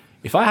 Yeah.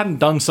 If I hadn't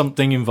done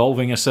something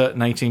involving a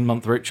certain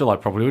 18-month ritual, I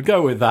probably would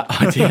go with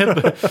that idea,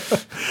 but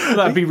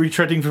that'd be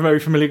retreading for very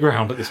familiar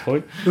ground at this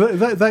point.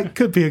 That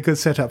could be a good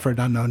setup for an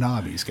Unknown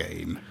Armies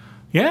game.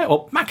 Yeah,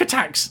 or Mac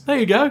Attacks. There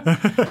you go.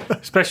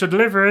 Special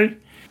delivery.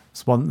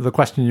 It's the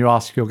question you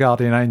ask your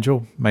guardian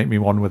angel, make me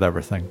one with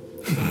everything.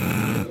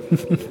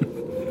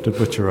 To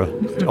butcher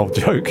an old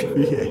joke.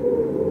 Yeah.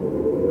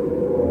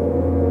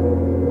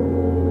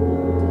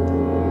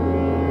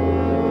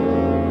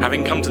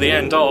 Having come to the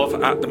end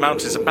of At the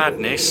Mountains of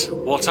Madness,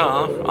 what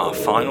are our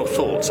final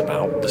thoughts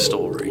about the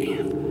story?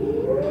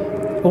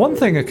 Well, one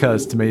thing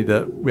occurs to me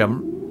that we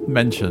haven't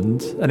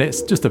mentioned, and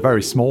it's just a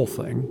very small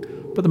thing,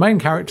 but the main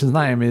character's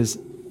name is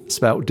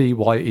spelled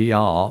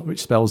D-Y-E-R,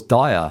 which spells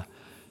dire.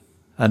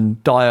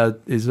 And dire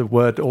is a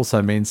word that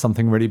also means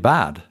something really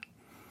bad.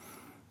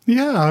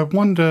 Yeah, I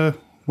wonder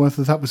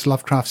whether that was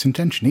Lovecraft's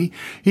intention.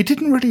 He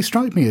didn't really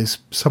strike me as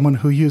someone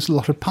who used a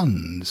lot of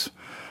puns.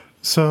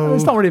 So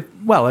It's not really,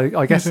 well,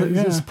 I guess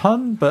it's a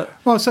pun, but...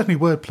 Well, certainly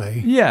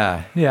wordplay.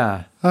 Yeah.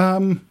 I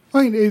mean,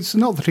 it's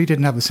not that he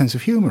didn't have a sense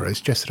of humour, it's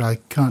just that I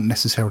can't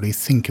necessarily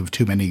think of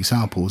too many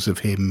examples of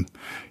him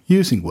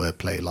using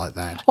wordplay like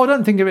that. I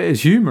don't think of it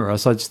as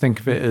humorous, I just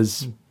think of it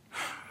as...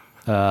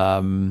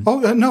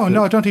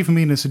 No, I don't even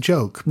mean as a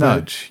joke,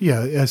 but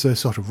as a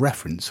sort of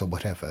reference or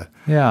whatever.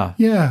 Yeah.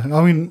 Yeah,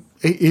 I mean,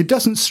 it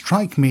doesn't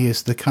strike me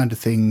as the kind of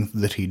thing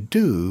that he'd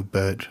do,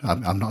 but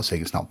I'm not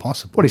saying it's not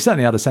possible. Well, he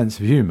certainly had a sense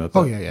of humour.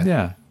 But,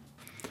 yeah.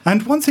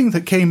 And one thing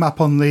that came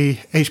up on the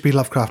H.P.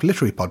 Lovecraft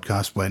Literary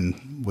Podcast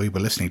when we were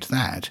listening to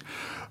that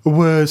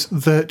was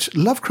that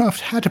Lovecraft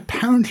had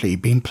apparently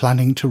been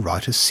planning to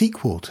write a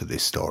sequel to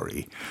this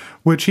story,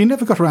 which he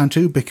never got around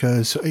to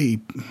because he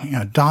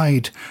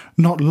died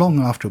not long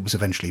after it was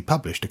eventually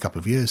published, a couple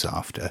of years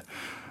after.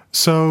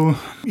 So,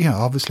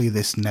 obviously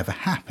this never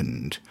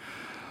happened.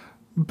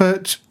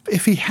 But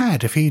if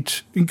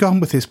he'd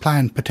gone with his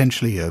plan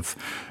potentially of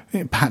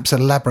perhaps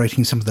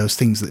elaborating some of those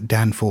things that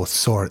Danforth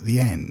saw at the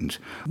end,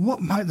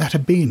 what might that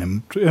have been?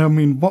 And I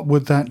mean, what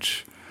would that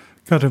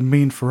kind of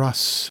mean for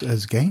us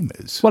as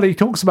gamers? Well, he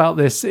talks about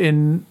this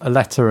in a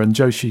letter, and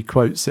Joshi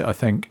quotes it, I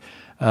think,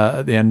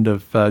 at the end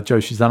of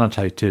Joshi's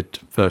annotated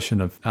version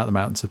of At the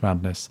Mountains of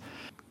Madness.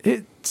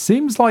 It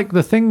seems like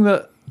the thing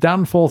that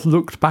Danforth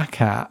looked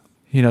back at,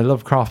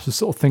 Lovecraft was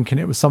sort of thinking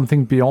it was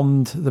something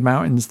beyond the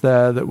mountains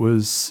there, that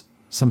was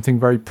something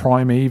very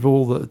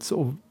primeval that had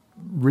sort of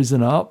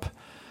risen up.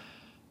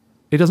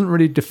 It doesn't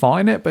really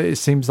define it, but it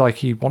seems like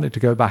he wanted to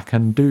go back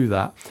and do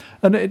that.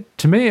 And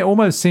to me, it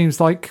almost seems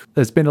like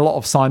there's been a lot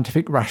of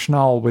scientific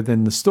rationale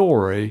within the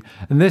story.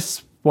 And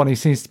this one, he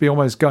seems to be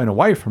almost going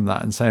away from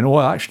that and saying,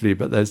 well, actually,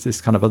 but there's this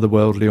kind of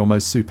otherworldly,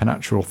 almost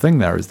supernatural thing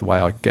there, is the way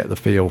I get the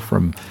feel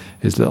from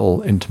his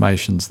little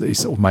intimations that he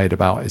sort of made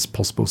about his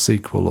possible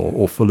sequel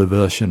or fuller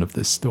version of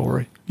this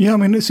story. Yeah, I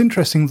mean, it's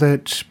interesting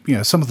that,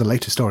 some of the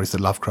later stories that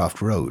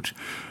Lovecraft wrote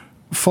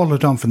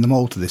followed on from the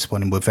mold of this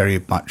one and were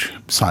very much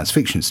science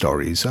fiction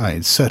stories.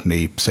 I'd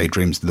certainly say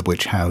Dreams of the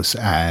Witch House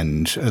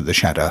and The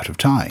Shadow Out of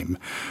Time.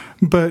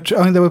 But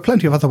there were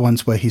plenty of other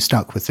ones where he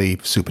stuck with the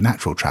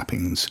supernatural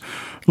trappings,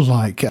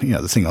 like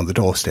The Thing on the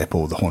Doorstep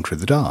or The Haunter of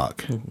the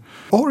Dark,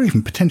 or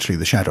even potentially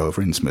The Shadow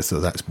over Innsmouth,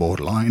 though that's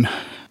borderline.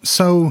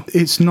 So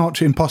it's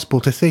not impossible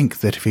to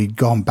think that if he'd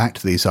gone back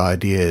to these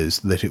ideas,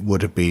 that it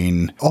would have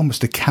been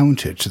almost a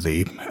counter to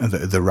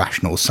the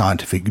rational,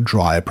 scientific,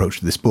 dry approach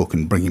to this book,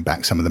 and bringing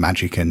back some of the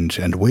magic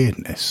and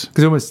weirdness.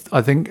 Because almost,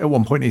 I think at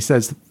one point he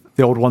says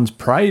the old ones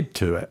prayed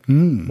to it,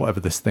 whatever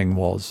this thing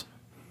was.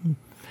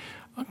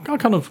 I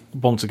kind of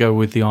want to go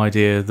with the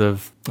idea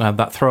of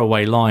that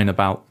throwaway line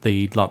about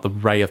the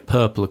ray of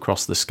purple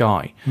across the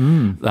sky,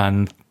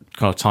 and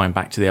kind of tying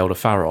back to the Elder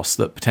Pharos,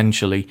 that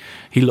potentially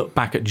he looked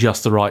back at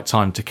just the right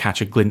time to catch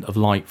a glint of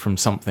light from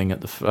something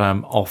at the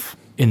off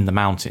in the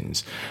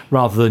mountains,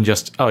 rather than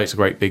just, it's a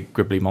great big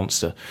gribbly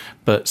monster,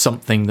 but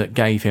something that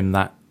gave him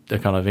that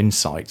kind of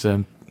insight.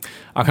 I'm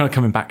kind of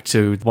coming back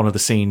to one of the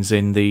scenes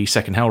in the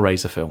second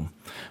Hellraiser film,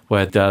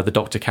 where the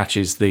Doctor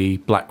catches the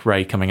black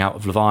ray coming out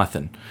of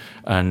Leviathan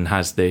and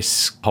has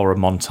this horror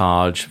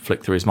montage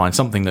flick through his mind,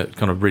 something that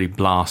kind of really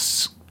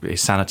blasts his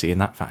sanity in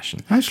that fashion.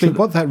 Actually,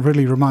 what that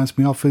really reminds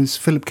me of is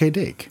Philip K.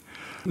 Dick.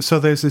 So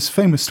there's this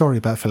famous story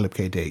about Philip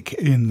K. Dick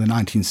in the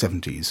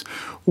 1970s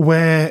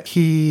where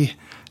he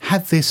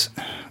had this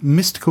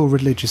mystical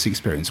religious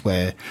experience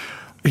where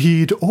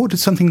he'd ordered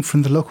something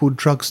from the local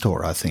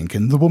drugstore, I think,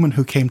 and the woman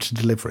who came to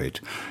deliver it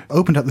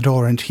opened up the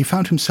door and he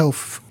found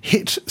himself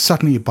hit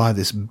suddenly by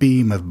this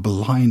beam of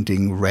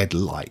blinding red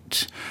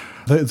light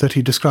that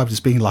he described as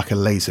being like a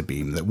laser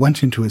beam that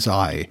went into his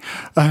eye,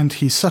 and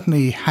he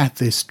suddenly had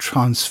this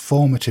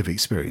transformative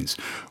experience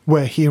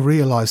where he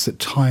realised that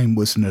time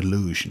was an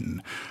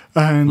illusion.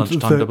 And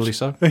Lunchtime doubly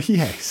so?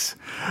 Yes.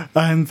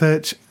 And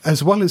that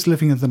as well as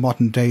living in the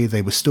modern day,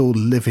 they were still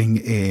living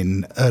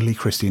in early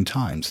Christian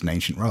times in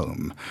ancient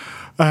Rome.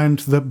 And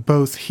that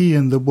both he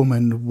and the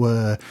woman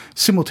were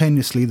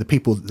simultaneously the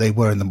people that they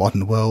were in the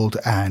modern world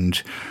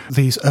and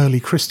these early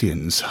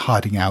Christians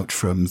hiding out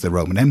from the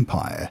Roman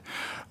Empire.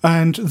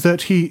 And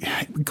that he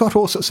got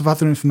all sorts of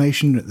other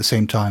information at the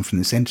same time from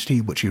this entity,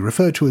 which he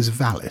referred to as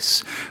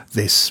Valis,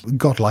 this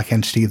godlike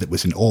entity that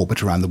was in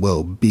orbit around the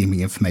world, beaming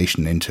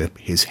information into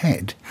his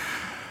head.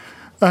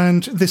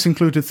 And this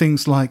included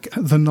things like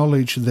the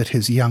knowledge that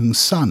his young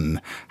son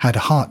had a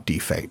heart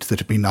defect that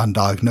had been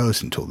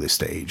undiagnosed until this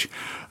stage,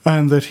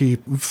 and that he,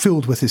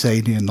 filled with his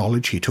alien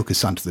knowledge, he took his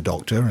son to the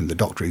doctor, and the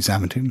doctor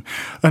examined him,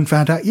 and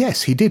found out,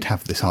 yes, he did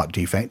have this heart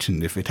defect,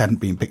 and if it hadn't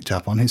been picked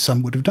up on, his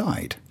son would have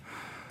died.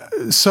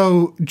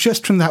 So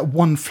just from that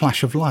one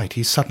flash of light,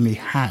 he suddenly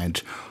had...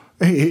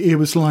 It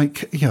was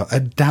like,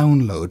 a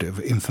download of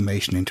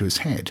information into his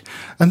head.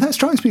 And that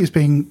strikes me as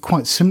being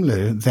quite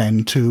similar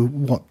then to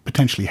what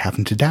potentially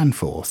happened to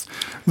Danforth.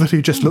 That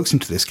he just looks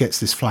into this, gets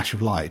this flash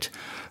of light,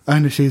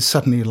 and it is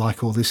suddenly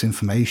like all this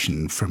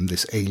information from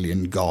this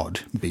alien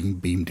god being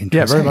beamed into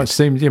his head. Yeah, very much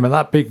seems,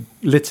 that big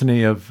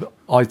litany of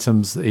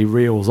items that he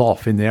reels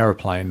off in the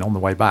aeroplane on the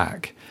way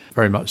back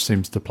very much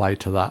seems to play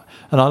to that.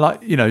 And I like,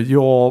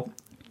 your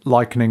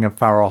likening of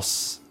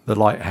Pharos, the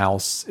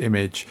lighthouse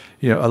image,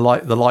 the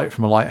light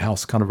from a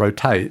lighthouse kind of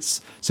rotates,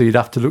 so you'd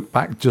have to look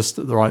back just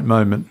at the right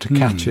moment to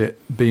catch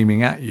it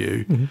beaming at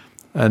you. Mm-hmm.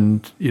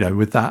 And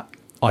with that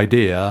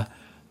idea,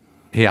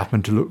 he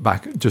happened to look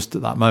back just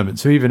at that moment.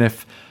 So even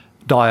if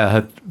Dyer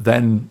had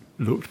then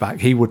looked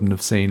back, he wouldn't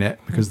have seen it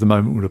because the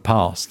moment would have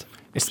passed.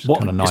 It's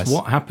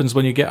what happens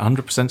when you get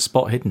 100%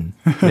 spot hidden.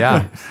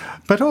 Yeah.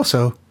 But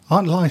also,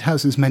 aren't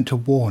lighthouses meant to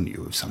warn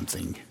you of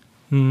something?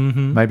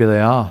 Mm-hmm. Maybe they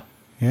are.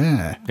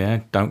 Yeah. Yeah,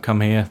 don't come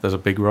here, there's a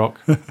big rock.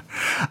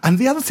 And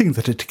the other thing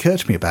that had occurred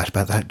to me about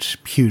that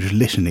huge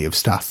litany of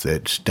stuff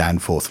that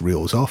Danforth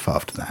reels off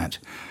after that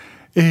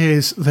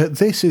is that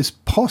this is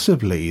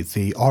possibly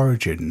the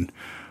origin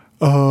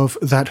of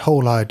that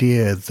whole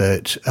idea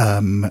that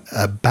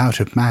a bout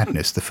of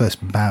madness, the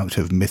first bout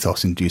of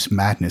mythos-induced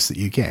madness that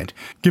you get,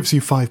 gives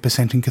you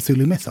 5% in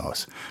Cthulhu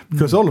Mythos.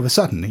 Because all of a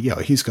sudden,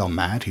 he's gone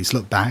mad, he's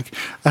looked back,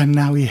 and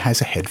now he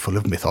has a head full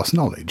of mythos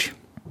knowledge.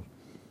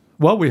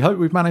 Well, we hope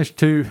we've managed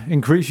to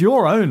increase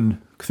your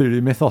own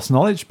Cthulhu Mythos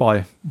knowledge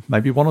by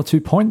maybe 1 or 2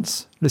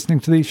 points listening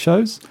to these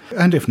shows.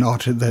 And if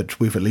not, that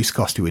we've at least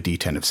cost you a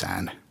D10 of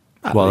SAN.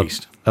 At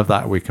least. Of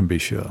that we can be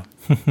sure.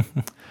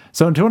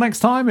 So until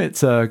next time,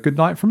 it's a good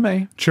night from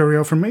me.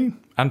 Cheerio from me.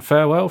 And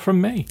farewell from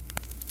me.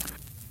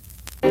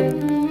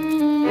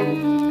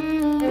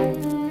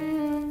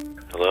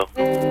 Hello?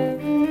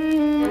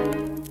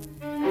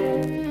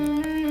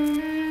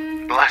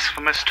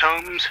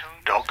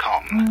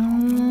 BlasphemousTomes.com